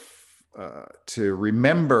this or to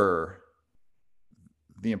remember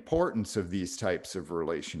the importance of these types of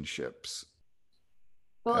relationships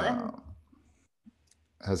Well, and um,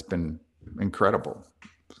 has been incredible.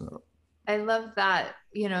 So, I love that,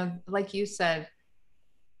 like you said,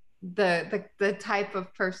 the type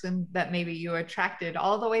of person that maybe you attracted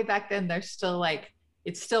all the way back then, they're still like,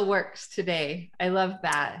 it still works today. I love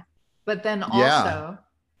that. But then yeah, also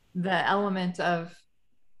the element of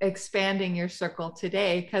expanding your circle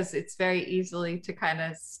today, because it's very easily to kind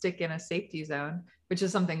of stick in a safety zone, which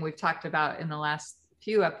is something we've talked about in the last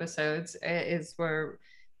few episodes, is where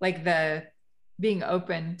like the being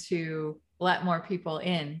open to let more people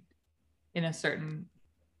in a certain,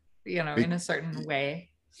 in be, a certain way.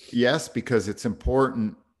 yes, because it's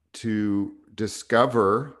important to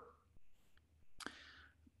discover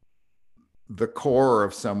the core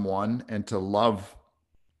of someone and to love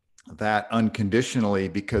that unconditionally,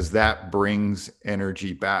 because that brings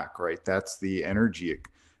energy back, right? That's the energy,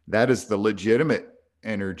 that is the legitimate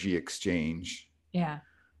energy exchange Yeah.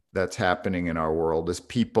 that's happening in our world, is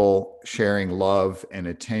people sharing love and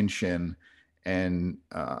attention and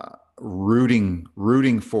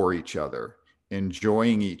rooting for each other,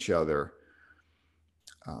 enjoying each other,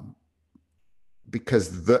 um,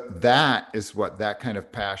 because that is what, that kind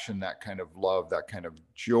of passion, that kind of love, that kind of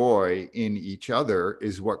joy in each other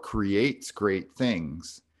is what creates great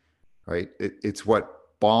things, right? It's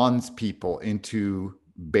what bonds people into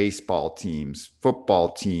baseball teams,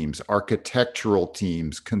 football teams, architectural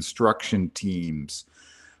teams, construction teams,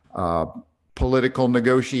 uh, political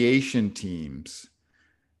negotiation teams.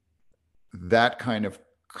 That kind of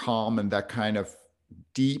calm and that kind of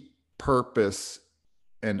deep purpose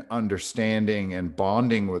and understanding and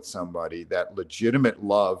bonding with somebody, that legitimate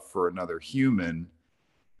love for another human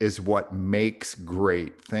is what makes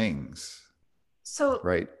great things, So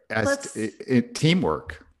right? As let's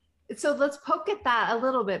teamwork. let's poke at that a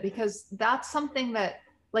little bit, because that's something that,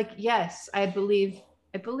 like, yes, I believe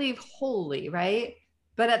wholly, right?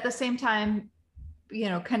 But at the same time,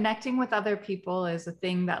 connecting with other people is a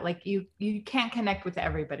thing that, like, you can't connect with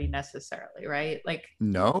everybody necessarily, right? Like,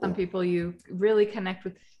 some No. people you really connect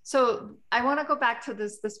with. So I want to go back to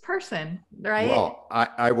this person, right? Well,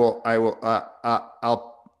 I want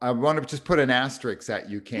to just put an asterisk that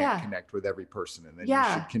you can't Yeah. connect with every person, and then you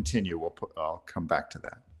should Yeah. continue. I'll come back to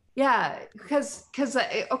that. Yeah, because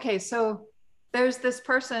okay, so there's this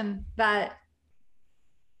person that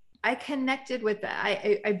I connected with. That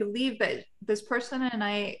I believe that this person and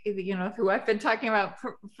I, who I've been talking about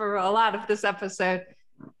for a lot of this episode,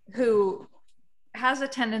 who has a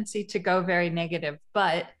tendency to go very negative,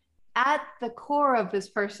 but at the core of this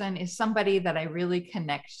person is somebody that I really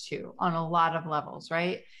connect to on a lot of levels,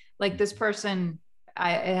 right? Like, this person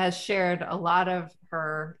has shared a lot of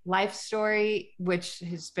her life story, which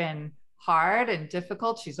has been hard and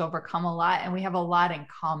difficult. She's overcome a lot, and we have a lot in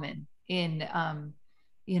common in,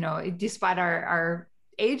 despite our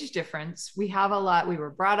age difference, we have a lot. We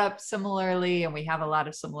were brought up similarly, and we have a lot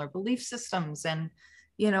of similar belief systems, and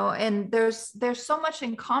there's so much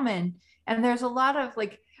in common. And there's a lot of,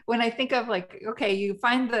 like, when I think of, like, okay, you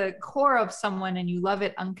find the core of someone and you love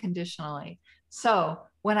it unconditionally. So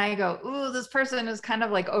when I go, ooh, this person is kind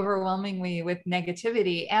of like overwhelming me with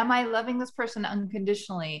negativity, am I loving this person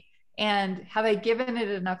unconditionally? And have I given it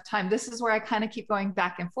enough time? This is where I kind of keep going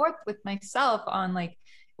back and forth with myself on, like,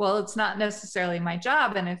 well, it's not necessarily my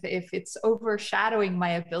job. And if it's overshadowing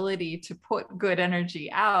my ability to put good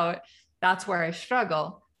energy out, that's where I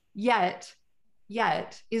struggle. Yet,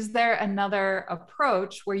 is there another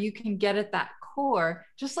approach where you can get at that core,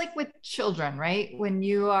 just like with children, right? When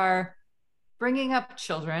you are bringing up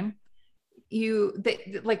children,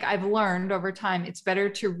 like, I've learned over time, it's better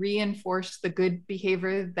to reinforce the good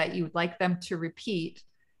behavior that you would like them to repeat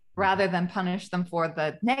rather than punish them for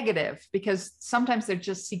the negative, because sometimes they're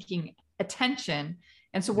just seeking attention.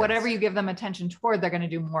 And so whatever Yes. you give them attention toward, they're going to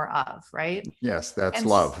do more of, right? Yes, that's And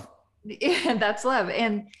love. that's love.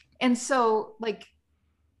 And so, like,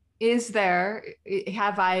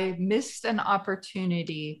 have I missed an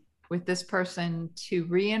opportunity with this person to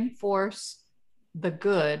reinforce the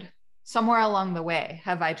good somewhere along the way?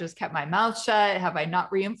 Have I just kept my mouth shut? Have I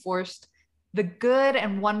not reinforced the good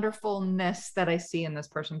and wonderfulness that I see in this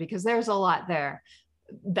person? Because there's a lot there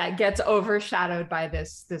that gets overshadowed by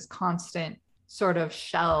this constant sort of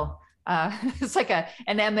shell. It's like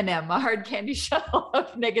an M&M, a hard candy shell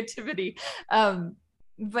of negativity.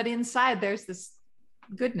 But inside there's this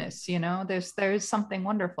goodness, there's something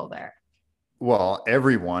wonderful there. Well,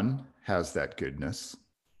 everyone has that goodness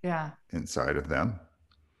Yeah. inside of them.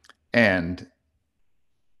 And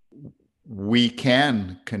we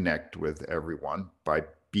can connect with everyone by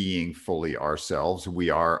being fully ourselves. We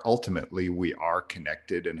are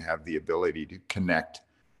connected and have the ability to connect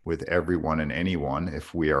with everyone and anyone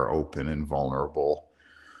if we are open and vulnerable.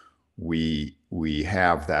 We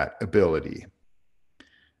have that ability.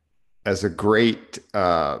 As a great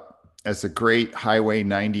Highway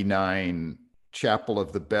 99 Chapel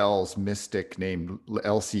of the Bells mystic named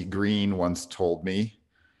Elsie Green once told me,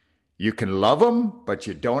 you can love them, but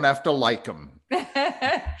you don't have to like them.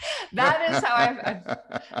 That is how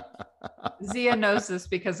Zia knows this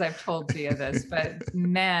because I've told Zia this, but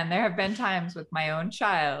man, there have been times with my own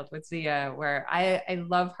child, with Zia, where I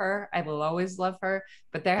love her. I will always love her.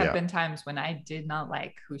 But there have Yeah. been times when I did not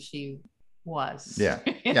like who she was. Yeah.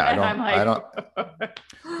 Yeah. And I'm like, I don't,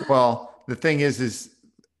 well, the thing is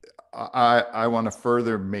I want to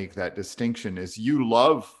further make that distinction is you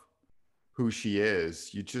love who she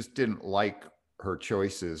is. You just didn't like her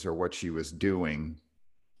choices or what she was doing.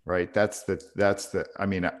 Right. I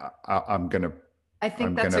mean, I think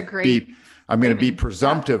I'm that's a gonna great be, I'm gonna be framing. Yeah.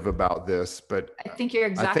 presumptive about this, but I think you're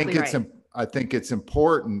I think exactly right. I think it's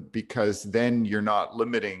important because then you're not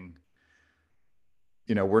limiting,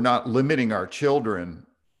 we're not limiting our children,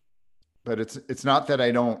 but it's not that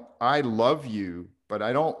I love you, but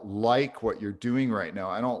I don't like what you're doing right now.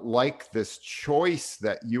 I don't like this choice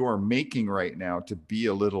that you are making right now to be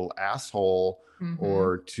a little asshole Mm-hmm.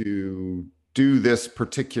 or to do this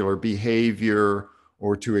particular behavior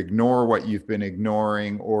or to ignore what you've been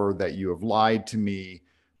ignoring or that you have lied to me.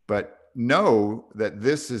 But know that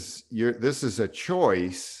this is a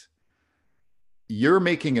choice. You're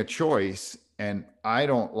making a choice and I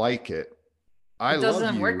don't like it. I It love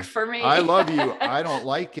doesn't work you. for I me. love you. I don't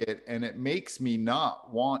like it. And it makes me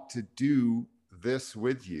not want to do this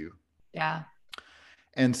with you. Yeah.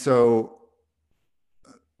 And so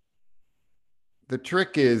the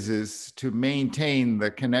trick is to maintain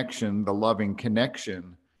the connection, the loving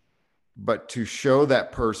connection, but to show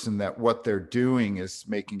that person that what they're doing is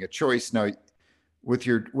making a choice. Now,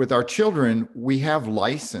 with our children, we have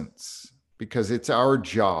license because it's our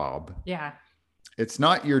job. Yeah. It's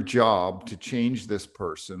not your job to change this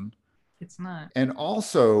person. It's not. And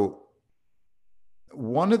also,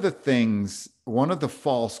 one of the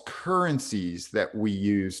false currencies that we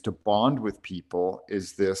use to bond with people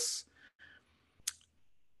is this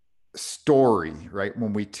story, right?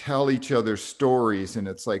 When we tell each other stories and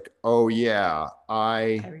it's like, oh yeah,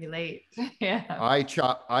 I relate. Yeah. I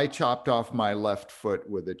chopped off my left foot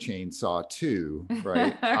with a chainsaw too,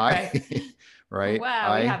 right? Right. Right?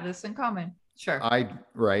 Wow, we have this in common. Sure.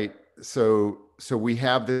 Right. So we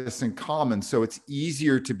have this in common. So it's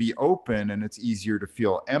easier to be open and it's easier to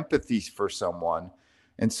feel empathy for someone.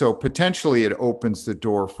 And so potentially it opens the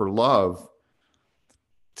door for love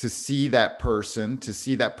to see that person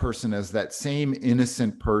as that same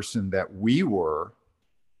innocent person that we were.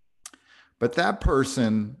 But that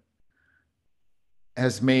person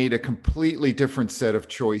has made a completely different set of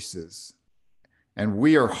choices. And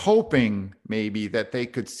we are hoping maybe that they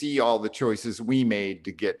could see all the choices we made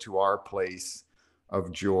to get to our place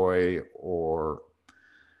of joy or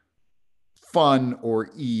fun or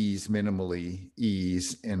ease, minimally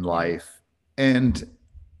ease in Yeah. life. And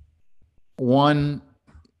one,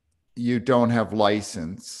 you don't have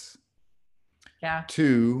license. Yeah.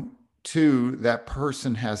 Two, that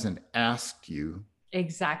person hasn't asked you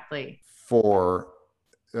Exactly. for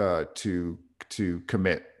to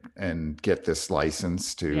commit and get this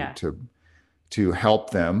license Yeah. to help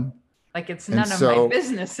them. Like it's And none of my so,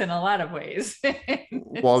 business in a lot of ways.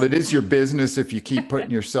 well, it is your business if you keep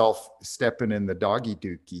putting yourself stepping in the doggy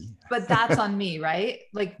dookie. But that's on me, right?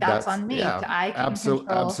 Like that's That's on me. yeah, I can control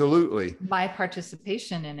absolutely. my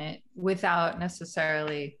participation in it without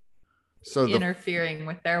necessarily So interfering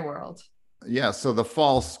with their world. so the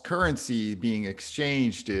false currency being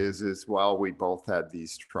exchanged is well, we both had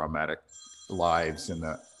these traumatic lives and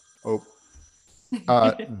the oh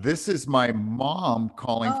this is my mom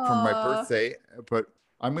calling for my Oh, birthday, but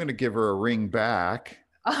I'm going to give her a ring back.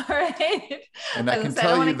 all right. And I can I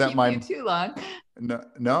tell don't you want to that keep you too long.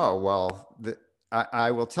 no, well,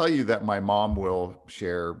 I will tell you that my mom will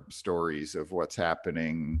share stories of what's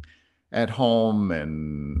happening at home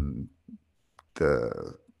and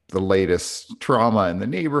the the latest trauma in the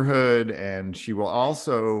neighborhood, and she will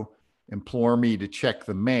also implore me to check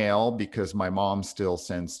the mail because my mom still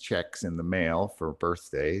sends checks in the mail for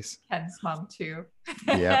birthdays. Ken's mom too.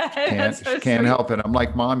 Yep, That's so can't sweet. help it. I'm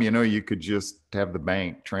like, Mom, you could just have the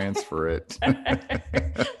bank transfer it.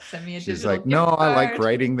 Send me a She's digital like, no, gift I like card.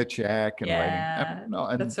 writing the check and writing. Yeah, No,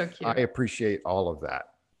 and that's so I cute. appreciate all of that.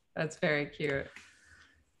 That's very cute.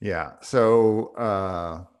 Yeah. So,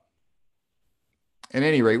 at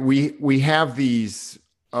any rate, we have these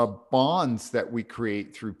bonds that we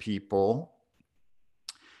create through people,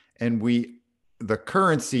 and the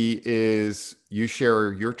currency is you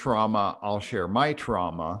share your trauma, I'll share my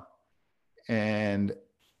trauma, and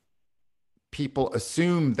people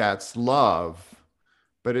assume that's love,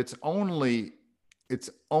 but it's only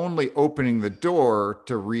opening the door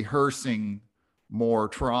to rehearsing more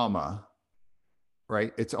trauma,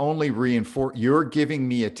 right? It's only reinforce you're giving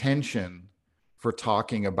me attention for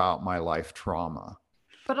talking about my life trauma.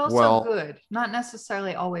 But also Well, good, not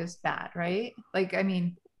necessarily always bad, right? Like, I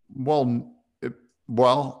mean,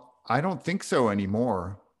 well, I don't think so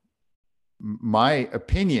anymore. My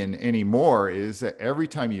opinion anymore is that every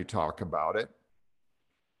time you talk about it,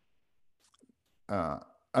 uh,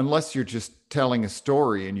 unless you're just telling a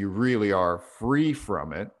story and you really are free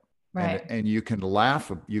from it, right. and you can laugh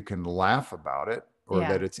about it, or Yeah.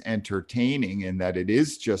 that it's entertaining and that it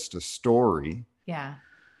is just a story. Yeah.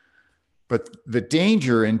 But the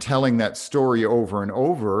danger in telling that story over and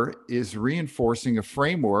over is reinforcing a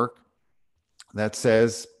framework that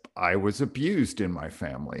says I was abused in my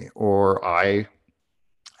family, or I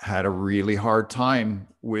had a really hard time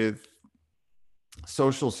with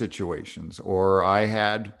social situations, or I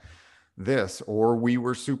had this, or we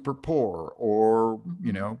were super poor, or,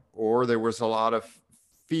 Mm-hmm. or there was a lot of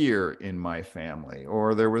fear in my family,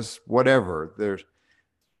 or there was whatever. There's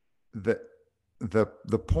the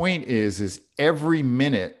the point is every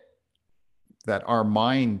minute that our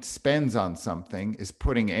mind spends on something is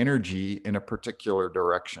putting energy in a particular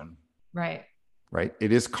direction. Right. Right?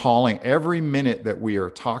 It is calling every minute that we are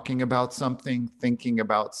talking about something, thinking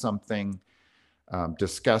about something,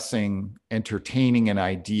 discussing, entertaining an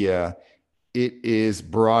idea. It is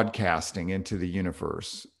broadcasting into the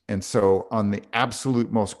universe. And so, on the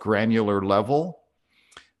absolute most granular level,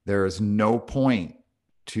 there is no point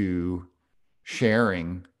to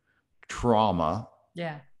sharing trauma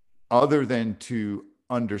Yeah. other than to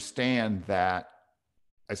understand that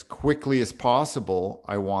as quickly as possible,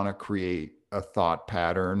 I want to create a thought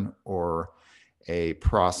pattern or a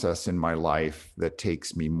process in my life that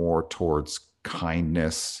takes me more towards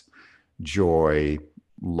kindness, joy,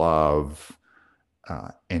 love,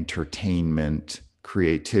 entertainment,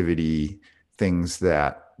 creativity, things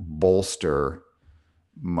that bolster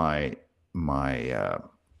my my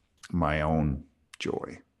my own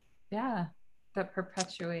joy. Yeah. That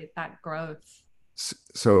perpetuate that growth.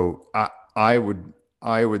 So I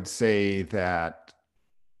would say that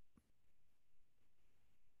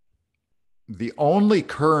the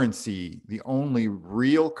only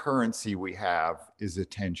real currency we have is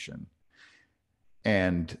attention.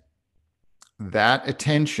 And that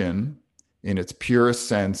attention, in its purest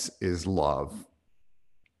sense, is love.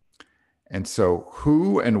 And so,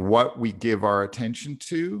 who and what we give our attention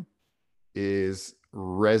to is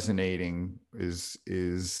resonating,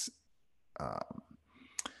 is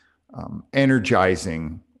um,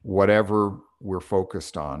 energizing whatever we're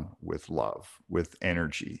focused on with love, with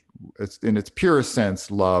energy. It's, in its purest sense,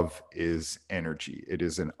 love is energy. It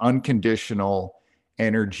is an unconditional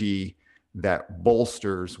energy that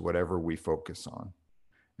bolsters whatever we focus on.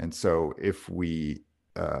 And so,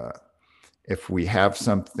 uh, if we have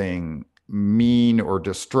something mean or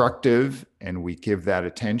destructive and we give that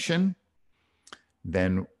attention,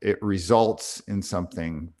 then it results in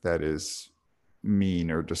something that is mean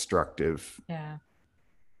or destructive. Yeah.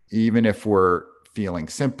 Even if we're feeling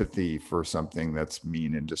sympathy for something that's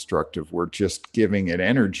mean and destructive, we're just giving it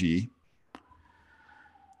energy.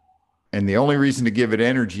 And the only reason to give it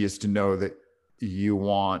energy is to know that you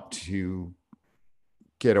want to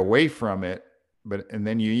get away from it. And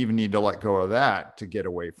then you even need to let go of that to get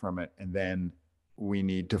away from it. And then we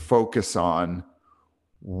need to focus on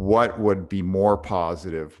what would be more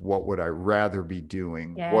positive. What would I rather be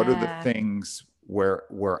doing? What are the Yeah. things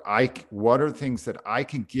what are things that I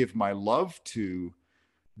can give my love to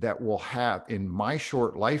that will have, in my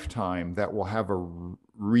short lifetime, that will have a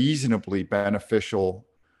reasonably beneficial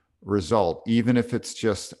result, even if it's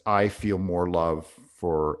just I feel more love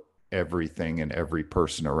for everything and every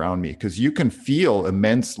person around me. Because you can feel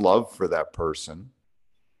immense love for that person,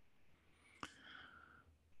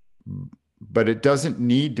 but it doesn't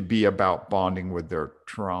need to be about bonding with their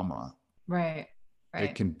trauma. Right. It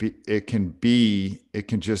Right. can be, it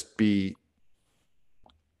can just be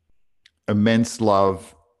immense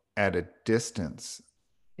love at a distance,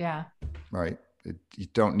 Yeah. right? You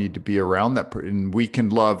don't need to be around that person. And we can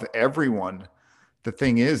love everyone. The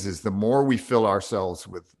thing is the more we fill ourselves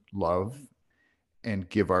with love and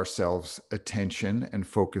give ourselves attention and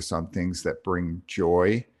focus on things that bring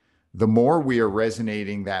joy, the more we are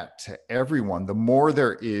resonating that to everyone. The more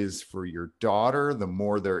there is for your daughter, the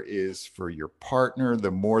more there is for your partner,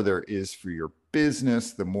 the more there is for your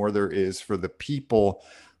business, the more there is for the people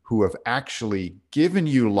who have actually given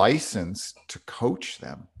you license to coach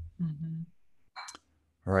them. Mm-hmm.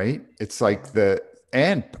 Right? It's like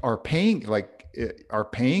and are paying, are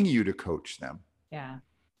paying you to coach them. Yeah.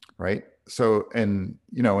 Right? So, and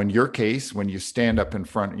in your case, when you stand up in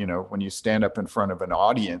front, when you stand up in front of an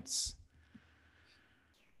audience,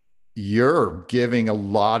 you're giving a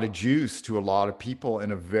lot of juice to a lot of people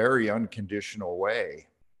in a very unconditional way.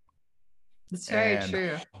 It's very And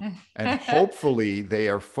true. and hopefully they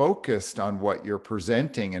are focused on what you're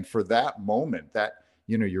presenting, and for that moment that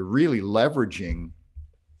you're really leveraging.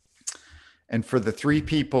 And for the three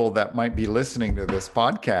people that might be listening to this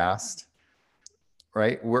podcast,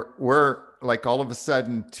 right, we're like all of a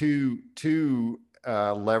sudden two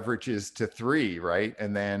leverages to three, right?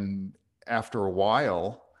 And then after a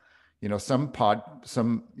while, some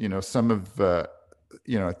of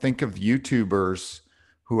think of YouTubers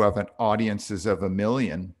who have an audiences of 1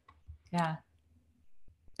 million. Yeah.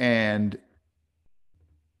 and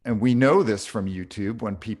and we know this from YouTube.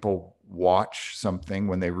 When people watch something,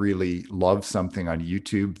 when they really love something on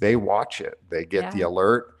YouTube, they watch it, they get the Yeah.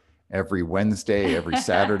 alert, every Wednesday, every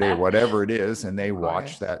Saturday, whatever it is, and they Of watch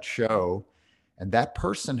course. that show. And that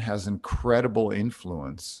person has incredible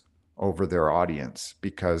influence over their audience,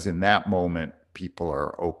 because in that moment, people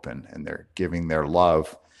are open and they're giving their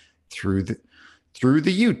love through the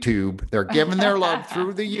YouTube. They're giving their love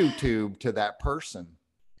through the YouTube to that person.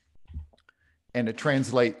 And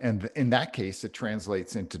and in that case, it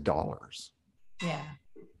translates into dollars. Yeah.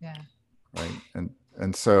 Yeah. Right.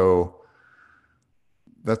 And so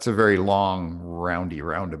that's a very long,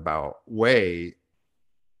 roundabout way,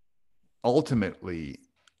 ultimately,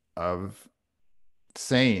 of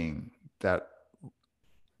saying that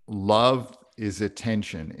love is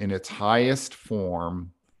attention in its highest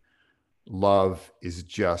form. Love is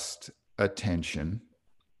just attention.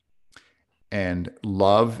 And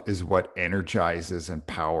love is what energizes and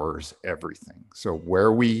powers everything. So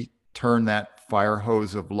where we turn that fire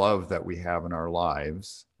hose of love that we have in our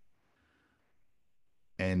lives,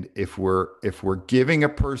 and if we're giving a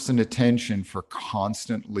person attention for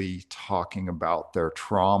constantly talking about their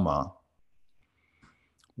trauma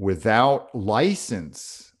without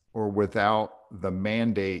license or without the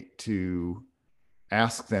mandate to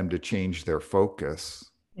ask them to change their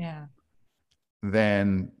focus, Yeah.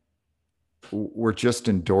 then we're just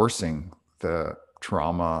endorsing the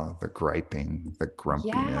trauma, the griping, the Yeah.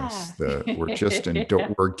 grumpiness,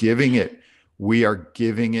 we're giving it, we are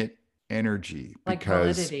giving it energy, Like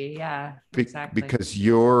because validity. Yeah, exactly. because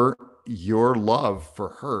your love for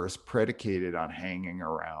her is predicated on hanging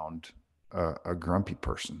around a grumpy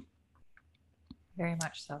person. Very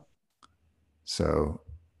much so. So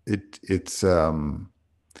it's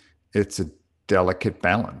a delicate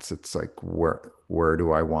balance. It's like, where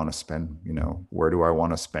do I want to spend, where do I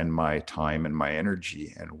want to spend my time and my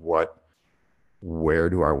energy, and where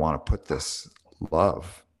do I want to put this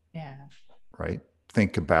love? Yeah. Right?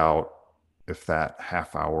 Think about if that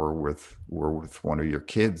half hour were with one of your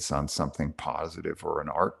kids on something positive or an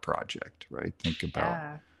art project, right? Think about,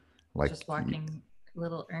 Yeah. like, Just walking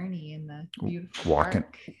little Ernie in the beautiful walking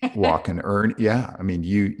park. walking earn. Yeah, I mean,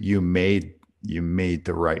 you made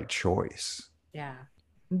the right choice. Yeah,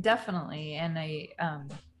 definitely. And I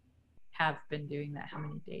have been doing that how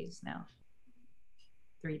many days now?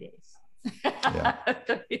 3 days. Yeah.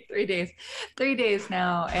 3 days. 3 days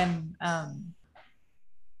now.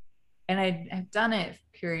 And I've done it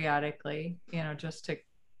periodically, just to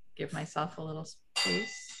give myself a little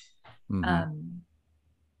space. Mm-hmm. Um,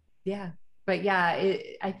 yeah. But yeah,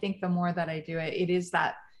 I think the more that I do it, it is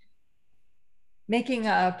that making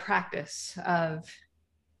a practice of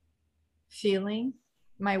feeling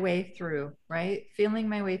my way through, right? Feeling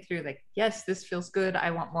my way through, like, yes, this feels good.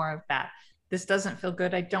 I want more of that. This doesn't feel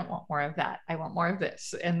good. I don't want more of that. I want more of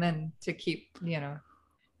this. And then to keep, to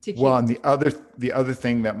Well, keep, and the other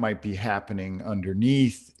thing that might be happening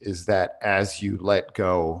underneath is that as you let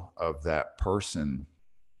go of that person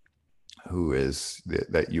who is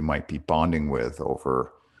that you might be bonding with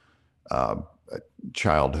over uh,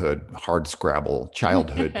 childhood, hard scrabble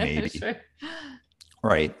childhood, maybe, sure.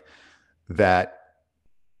 right? That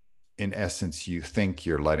in essence, you think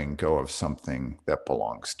you're letting go of something that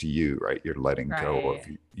belongs to you, right? You're letting go of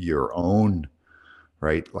Right. your own,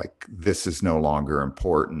 right? Like, this is no longer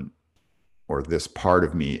important, or this part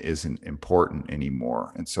of me isn't important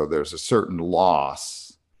anymore. And so there's a certain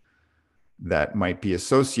loss that might be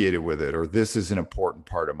associated with it, or this is an important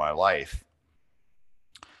part of my life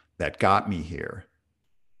that got me here.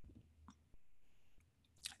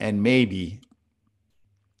 And maybe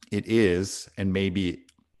it is, and maybe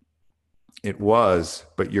it was,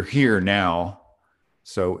 but you're here now.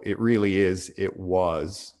 So it really is, it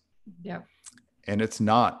was. Yep. And it's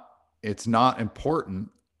not important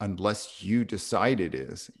unless you decide it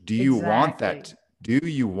is. Exactly. Do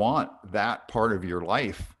you want that part of your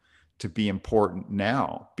life to be important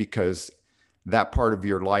now? Because that part of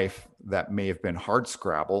your life that may have been hard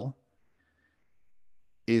scrabble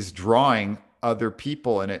is drawing other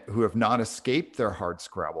people in it who have not escaped their hard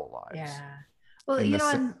scrabble lives. Yeah. Well, In the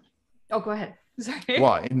and oh, go ahead. Sorry.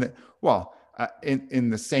 well, in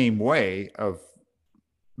the same way of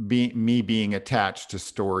being attached to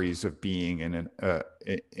stories of being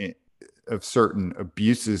of certain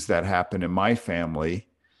abuses that happen in my family,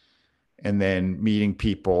 and then meeting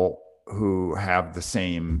people who have the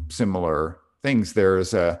same similar things.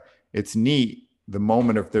 It's neat,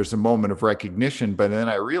 there's a moment of recognition, but then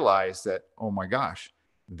I realize that, oh my gosh,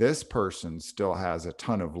 this person still has a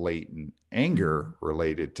ton of latent anger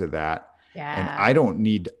related to that. And Yeah. I don't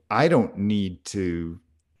need to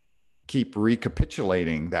keep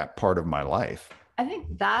recapitulating that part of my life. I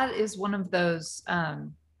think that is one of those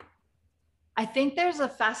I think there's a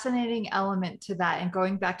fascinating element to that. And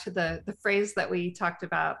going back to the phrase that we talked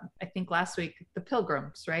about, I think last week, the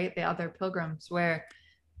pilgrims, right? The other pilgrims, where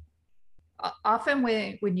often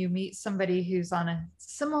when you meet somebody who's on a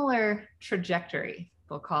similar trajectory,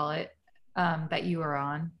 we'll call it, that you are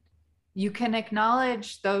on, you can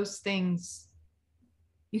acknowledge those things.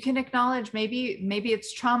 You can acknowledge maybe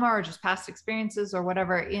it's trauma or just past experiences or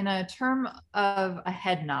whatever in a term of a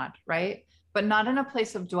head nod, right? But not in a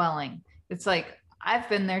place of dwelling. It's like I've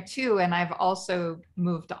been there too, and I've also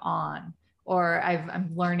moved on, or I'm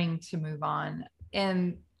learning to move on.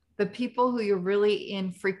 And the people who you're really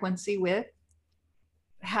in frequency with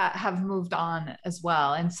have moved on as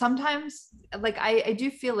well. And sometimes, like I do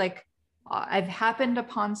feel like I've happened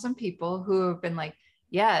upon some people who have been like,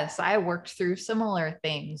 yes, I worked through similar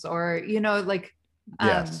things, or like,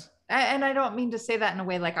 Yes. and I don't mean to say that in a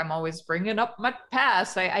way like I'm always bringing up my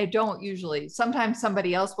past. I don't usually. Sometimes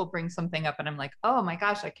somebody else will bring something up, and I'm like, oh my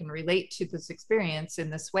gosh, I can relate to this experience in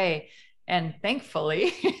this way. And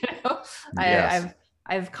thankfully, Yes.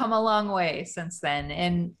 I've come a long way since then,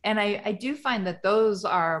 and I do find that those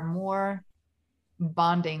are more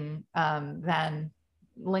bonding than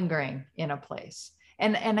lingering in a place.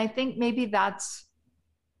 And I think maybe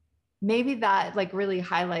that like really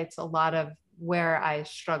highlights a lot of where I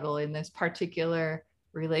struggle in this particular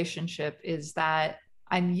relationship, is that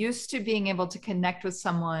I'm used to being able to connect with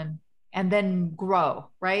someone and then grow,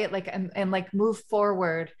 right? Like and like move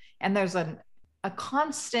forward. And there's a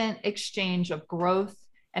constant exchange of growth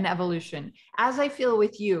and evolution, as I feel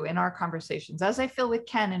with you in our conversations, as I feel with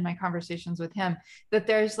Ken in my conversations with him, that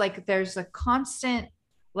there's a constant,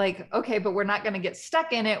 like, okay, but we're not going to get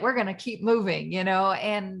stuck in it, we're going to keep moving,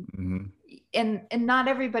 Mhm. and not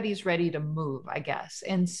everybody's ready to move, I guess.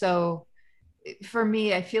 And so for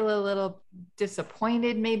me, I feel a little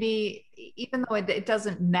disappointed, maybe, even though it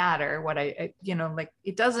doesn't matter what like,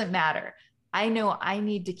 it doesn't matter. I know I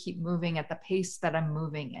need to keep moving at the pace that I'm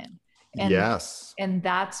moving in. And Yes. and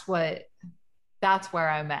that's where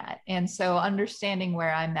I'm at. And so understanding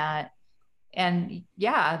where I'm at, and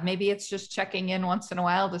yeah, maybe it's just checking in once in a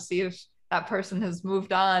while to see if that person has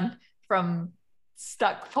moved on from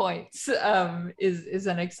stuck points, is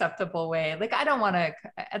an acceptable way. Like, I don't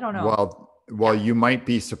know. Well, Yeah. you might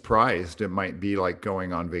be surprised. It might be like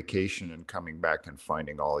going on vacation and coming back and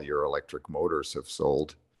finding all your electric motors have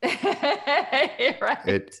sold. Right.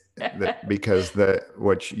 It that because the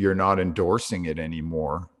what you're not endorsing it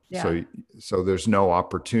anymore. Yeah. So there's no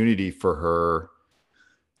opportunity for her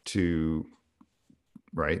to,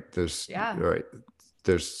 right? Yeah.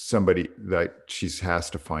 There's somebody that she has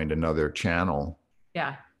to find another channel,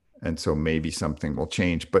 Yeah. and so maybe something will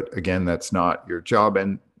change, but again, that's not your job.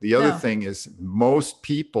 And the other No, thing is most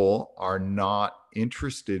people are not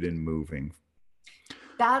interested in moving.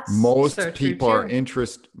 that's so true too.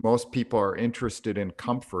 Most people are interested in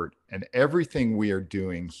comfort, and everything we are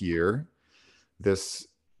doing here, this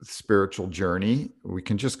spiritual journey, we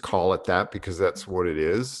can just call it that because that's what it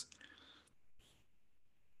is.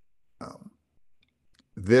 um,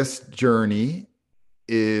 this journey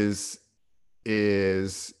is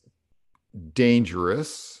is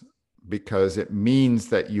dangerous because it means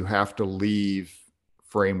that you have to leave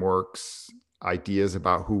frameworks, ideas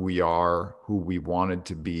about who we are, who we wanted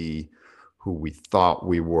to be, who we thought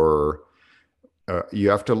we were. You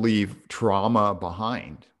have to leave trauma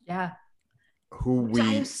behind. Yeah. Who Which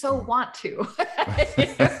I we. so want to.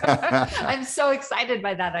 I'm so excited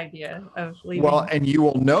by that idea of Well, leaving. and you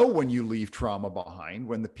will know when you leave trauma behind,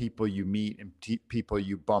 when the people you meet and people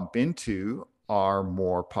you bump into are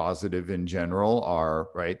more positive in general, are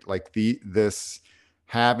right. Like this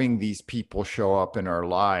having these people show up in our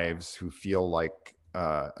lives who feel like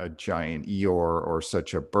a giant Eeyore or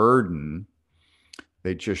such a burden.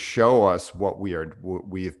 They just show us what we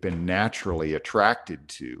have been naturally attracted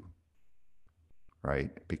to, right?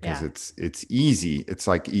 Because Yeah. it's easy. It's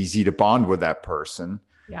like easy to bond with that person.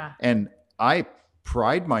 Yeah. And I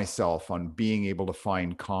pride myself on being able to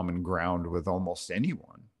find common ground with almost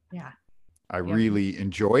anyone. Yeah. I Yep. really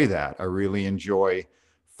enjoy that. I really enjoy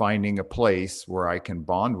finding a place where I can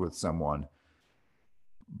bond with someone.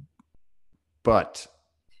 But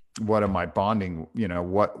what am I bonding?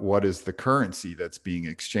 What is the currency that's being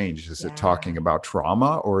exchanged? Is it Yeah. talking about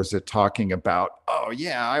trauma, or is it talking about, oh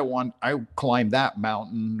yeah, I climbed that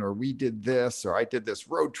mountain, or we did this, or I did this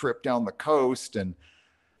road trip down the coast and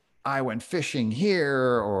I went fishing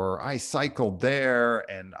here, or I cycled there,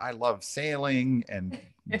 and I love sailing. And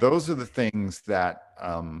those are the things that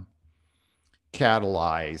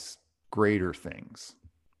catalyze greater things.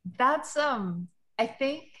 That's I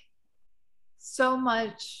think so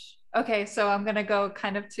much. Okay, so I'm gonna go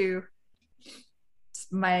kind of to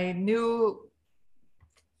my new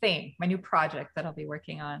thing, my new project that I'll be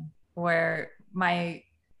working on, where my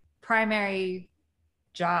primary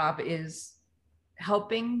job is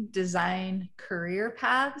helping design career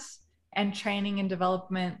paths and training and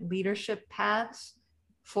development leadership paths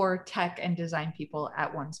for tech and design people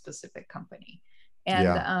at one specific company. And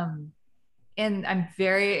Yeah. and I'm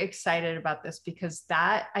very excited about this because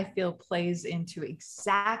that I feel plays into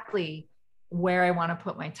exactly where I want to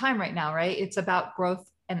put my time right now, right? It's about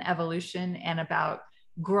growth and evolution and about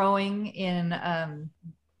growing in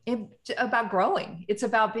about growing. It's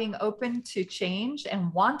about being open to change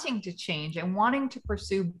and wanting to change and wanting to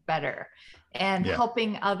pursue better and Yeah.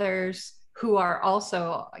 helping others who are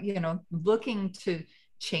also, looking to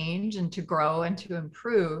change and to grow and to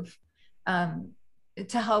improve, um,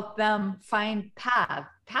 to help them find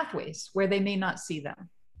pathways where they may not see them.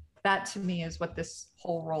 That to me is what this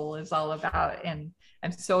whole role is all about. And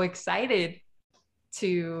I'm so excited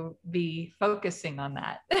to be focusing on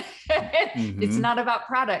that. It's Mm-hmm. not about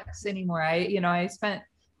products anymore. I spent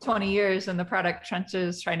 20 years in the product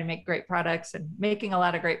trenches trying to make great products and making a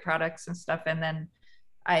lot of great products and stuff. And then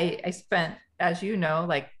I spent, as you know,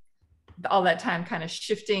 like all that time kind of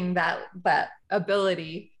shifting that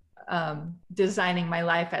ability, designing my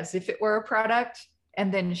life as if it were a product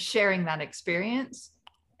and then sharing that experience.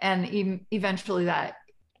 And eventually that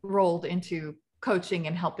rolled into coaching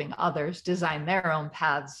and helping others design their own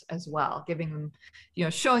paths as well, giving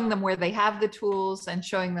them, showing them where they have the tools and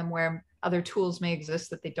showing them where other tools may exist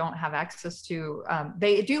that they don't have access to.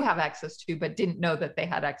 They do have access to, but didn't know that they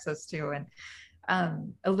had access to,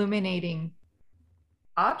 and illuminating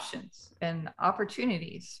options and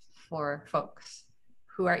opportunities for folks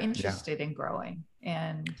who are Yeah. interested in growing.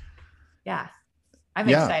 And yeah, I'm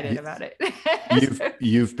Yeah. excited about it.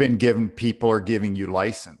 You've been given, people are giving you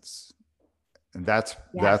license. And Yes.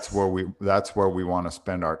 that's where we want to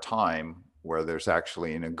spend our time, where there's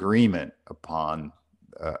actually an agreement upon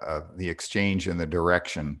the exchange and the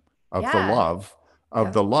direction of Yeah. the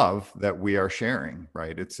Yep. love that we are sharing,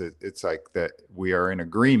 right? It's like that we are in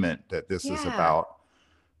agreement that this is Yeah. about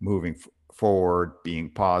moving forward, being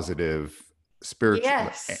positive, spiritual.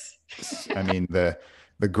 Yes. I mean, the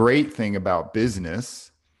great thing about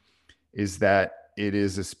business is that it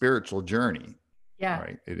is a spiritual journey, Yeah.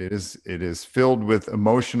 right? It is filled with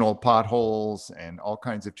emotional potholes and all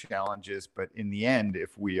kinds of challenges, but in the end,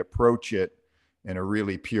 if we approach it in a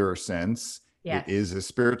really pure sense, it is Yes. a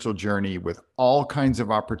spiritual journey with all kinds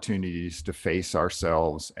of opportunities to face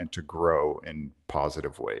ourselves and to grow in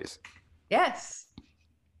positive ways. Yes.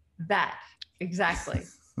 That exactly.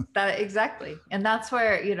 That exactly. And that's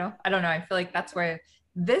where, I don't know, I feel like that's where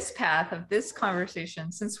this path of this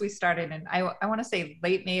conversation, since we started in, I want to say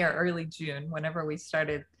late May or early June, whenever we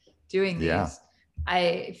started doing Yeah. these,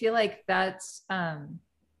 I feel like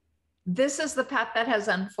this is the path that has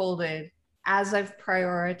unfolded as I've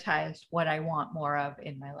prioritized what I want more of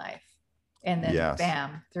in my life. And then Yes.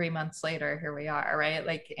 bam, 3 months later, here we are, right?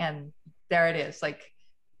 Like, and there it is, like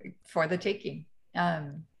for the taking.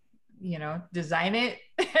 Design it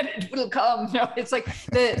and it will come. No, it's like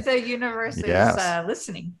the universe is Yes.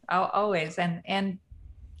 listening always, and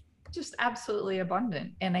just absolutely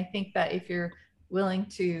abundant. And I think that if you're willing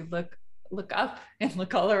to look up and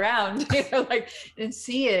look all around, like, and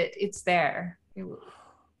see it, it's there.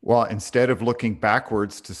 Well, instead of looking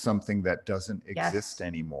backwards to something that doesn't exist Yes.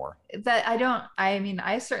 anymore. That I don't, I mean,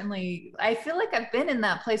 I feel like I've been in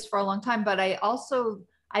that place for a long time, but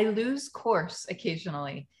I lose course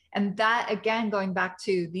occasionally. And that, again, going back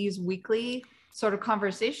to these weekly sort of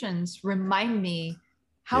conversations, remind me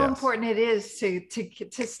how Yes. important it is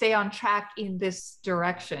to stay on track in this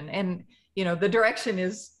direction. And, the direction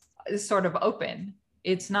is sort of open.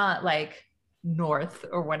 It's not like north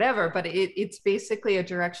or whatever, but it's basically a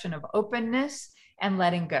direction of openness and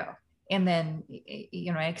letting go. And then,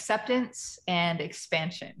 acceptance and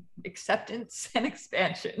expansion, acceptance and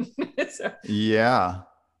expansion. So, Yeah.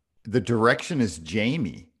 The direction is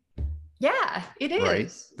Jamie, yeah, it right?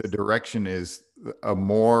 is. The direction is a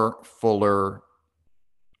more fuller,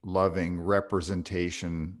 loving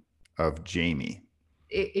representation of Jamie,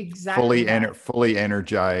 Exactly that. fully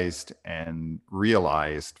energized and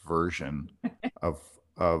realized version of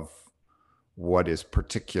of what is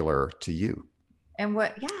particular to you. And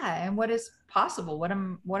what is possible, what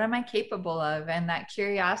am I capable of, and that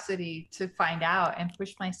curiosity to find out and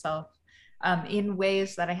push myself, in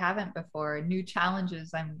ways that I haven't before, new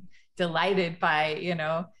challenges. I'm delighted by,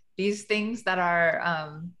 these things that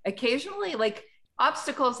are, occasionally like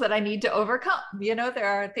obstacles that I need to overcome. There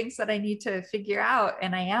are things that I need to figure out,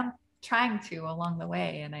 and I am trying to along the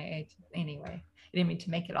way. And anyway, didn't mean to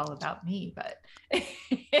make it all about me, but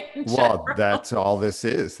in Well, general. that's all this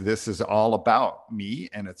is. This is all about me,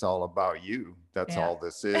 and it's all about you. That's Yeah. all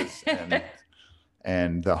this is.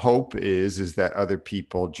 And the hope is that other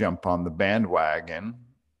people jump on the bandwagon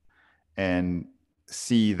and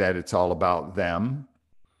see that it's all about them.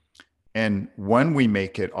 And when we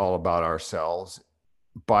make it all about ourselves,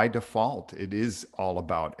 by default, it is all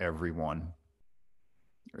about everyone.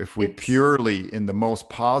 If we It's purely in the most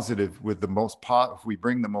positive with the if we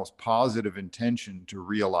bring the most positive intention to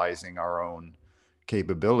realizing our own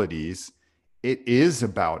capabilities, it is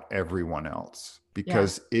about everyone else yeah.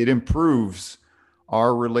 because it improves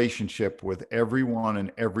our relationship with everyone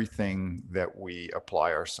and everything that we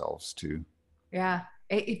apply ourselves to. Yeah,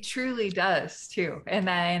 it truly does too. And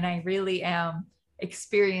I really am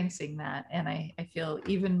experiencing that. And I feel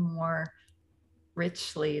even more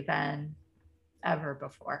richly than ever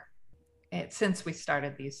before. Since we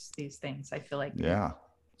started these things, I feel like Yeah.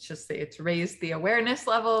 it's raised the awareness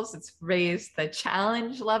levels, it's raised the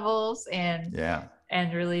challenge levels, Yeah.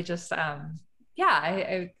 and really just yeah,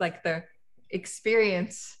 I like the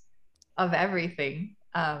experience of everything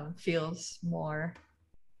feels more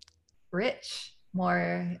rich,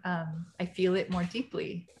 more I feel it more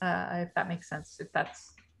deeply, if that makes sense, if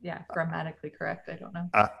that's, yeah, grammatically correct, I don't know.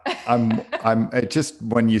 I, it just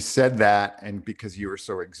when you said that, and because you were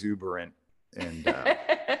so exuberant and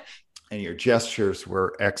your gestures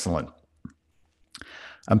were excellent,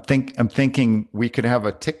 I'm thinking we could have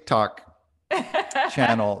a TikTok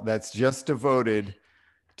channel that's just devoted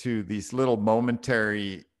to these little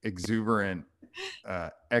momentary exuberant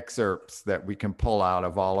excerpts that we can pull out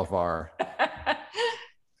of all of our.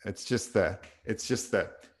 It's just the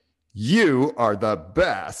you are the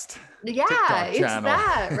best Yeah, TikTok it's channel.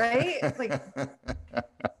 that, right? It's like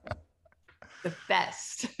the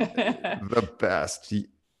best. The best.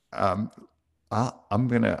 Um, I'm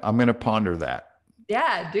gonna ponder that.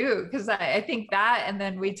 Yeah, do, because I think that, and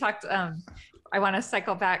then we talked. I want to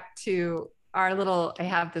cycle back to our little. I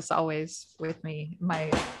have this always with me,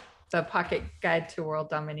 the pocket guide to world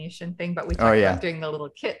domination thing. But we Oh talked about yeah. doing the little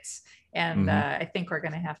kits, and Mm-hmm. I think we're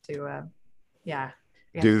gonna have to. Yeah,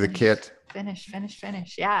 we got to Do the kit. finish.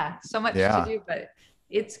 Yeah, so much to Yeah. do, but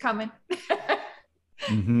it's coming.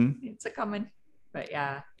 Mm-hmm. It's a coming. But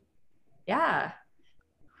yeah, yeah.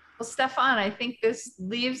 Well, Stephan, I think this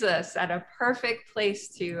leaves us at a perfect place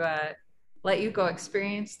to let you go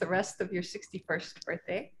experience the rest of your 61st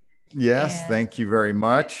birthday. Yes, And thank you very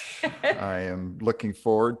much. I am looking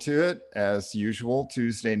forward to it as usual.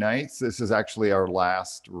 Tuesday nights. This is actually our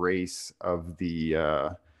last race of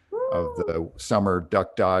the summer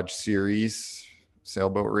Duck Dodge series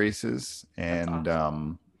sailboat races, that's and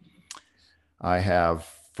awesome. I have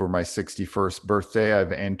for my 61st birthday.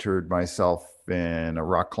 I've entered myself in a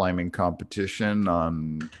rock climbing competition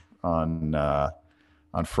on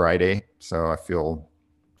on Friday, so I feel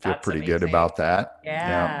That's pretty good amazing. about that. Yeah.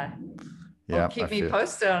 Yeah. Well, Yeah, I keep me feel.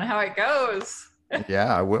 posted on how it goes.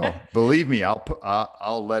 Yeah, I will. Believe me,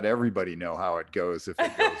 I'll let everybody know how it goes if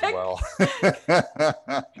it goes well.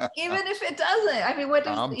 Even if it doesn't. I mean, what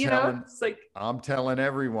does, I'm telling it's like, I'm telling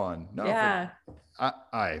everyone. No, if it yeah.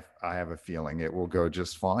 I have a feeling it will go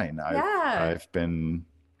just fine. Yeah. I've been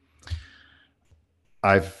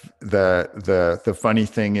I've the funny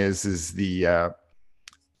thing is the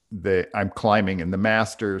I'm climbing in the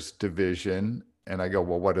masters division, and I go,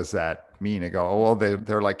 well, what does that mean? I go, oh, well,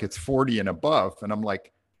 they're like it's 40 and above, and I'm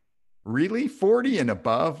like, really 40 and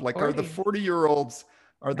above? Like, 40 are the master.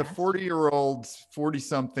 40-year-olds, 40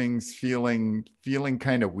 somethings feeling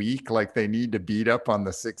kind of weak, like they need to beat up on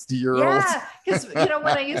the 60-year-olds? Yeah, because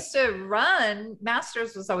when I used to run,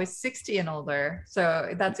 masters was always 60 and older.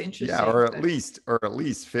 So that's Yeah, interesting. or at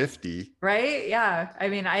least 50. Right? Yeah. I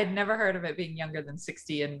mean, I had never heard of it being younger than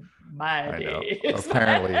 60 in my I know. days.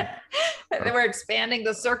 Apparently. They were expanding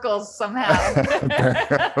the circles somehow.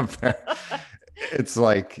 It's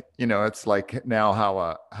like, it's like now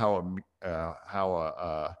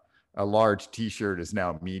a large t-shirt is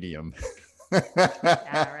now medium.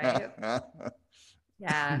 Yeah, right.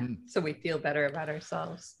 Yeah. So we feel better about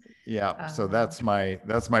ourselves. Yeah, so that's my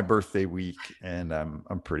birthday week, and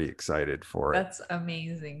I'm pretty excited for it. That's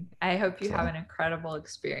amazing. I hope you have So an incredible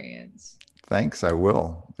experience. thanks, I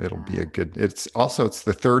will. It'll be Yeah. a good. It's the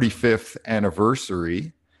 35th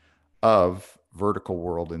anniversary of Vertical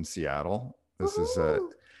World in Seattle. Woohoo.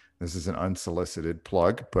 This is an unsolicited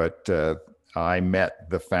plug, but I met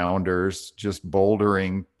the founders just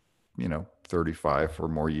bouldering, 35 or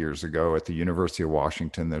more years ago at the University of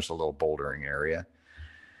Washington. There's a little bouldering area,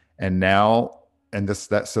 and now, and this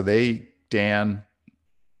that so they Dan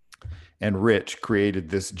and Rich created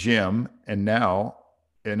this gym, and now,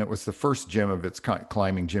 and it was the first gym of its kind,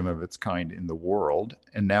 climbing gym of its kind in the world,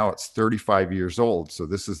 and now it's 35 years old. So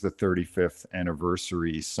this is the 35th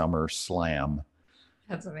anniversary Summer Slam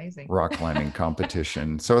That's amazing. rock climbing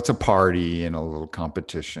competition. So it's a party and a little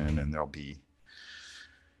competition, and there'll be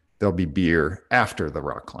beer after the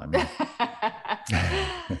rock climbing.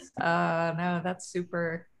 No, that's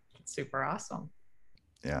super awesome.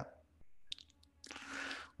 Yeah.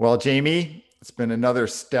 Well, Jamie, it's been another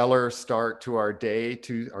stellar start to our day,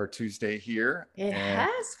 to our Tuesday here. It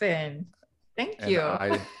has been. Thank And you.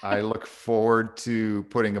 I look forward to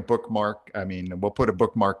putting a bookmark. I mean, we'll put a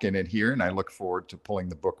bookmark in it here, and I look forward to pulling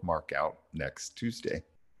the bookmark out next Tuesday.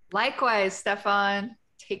 Likewise, Stefan.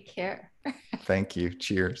 Take care. Thank you.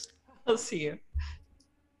 Cheers. I'll see you.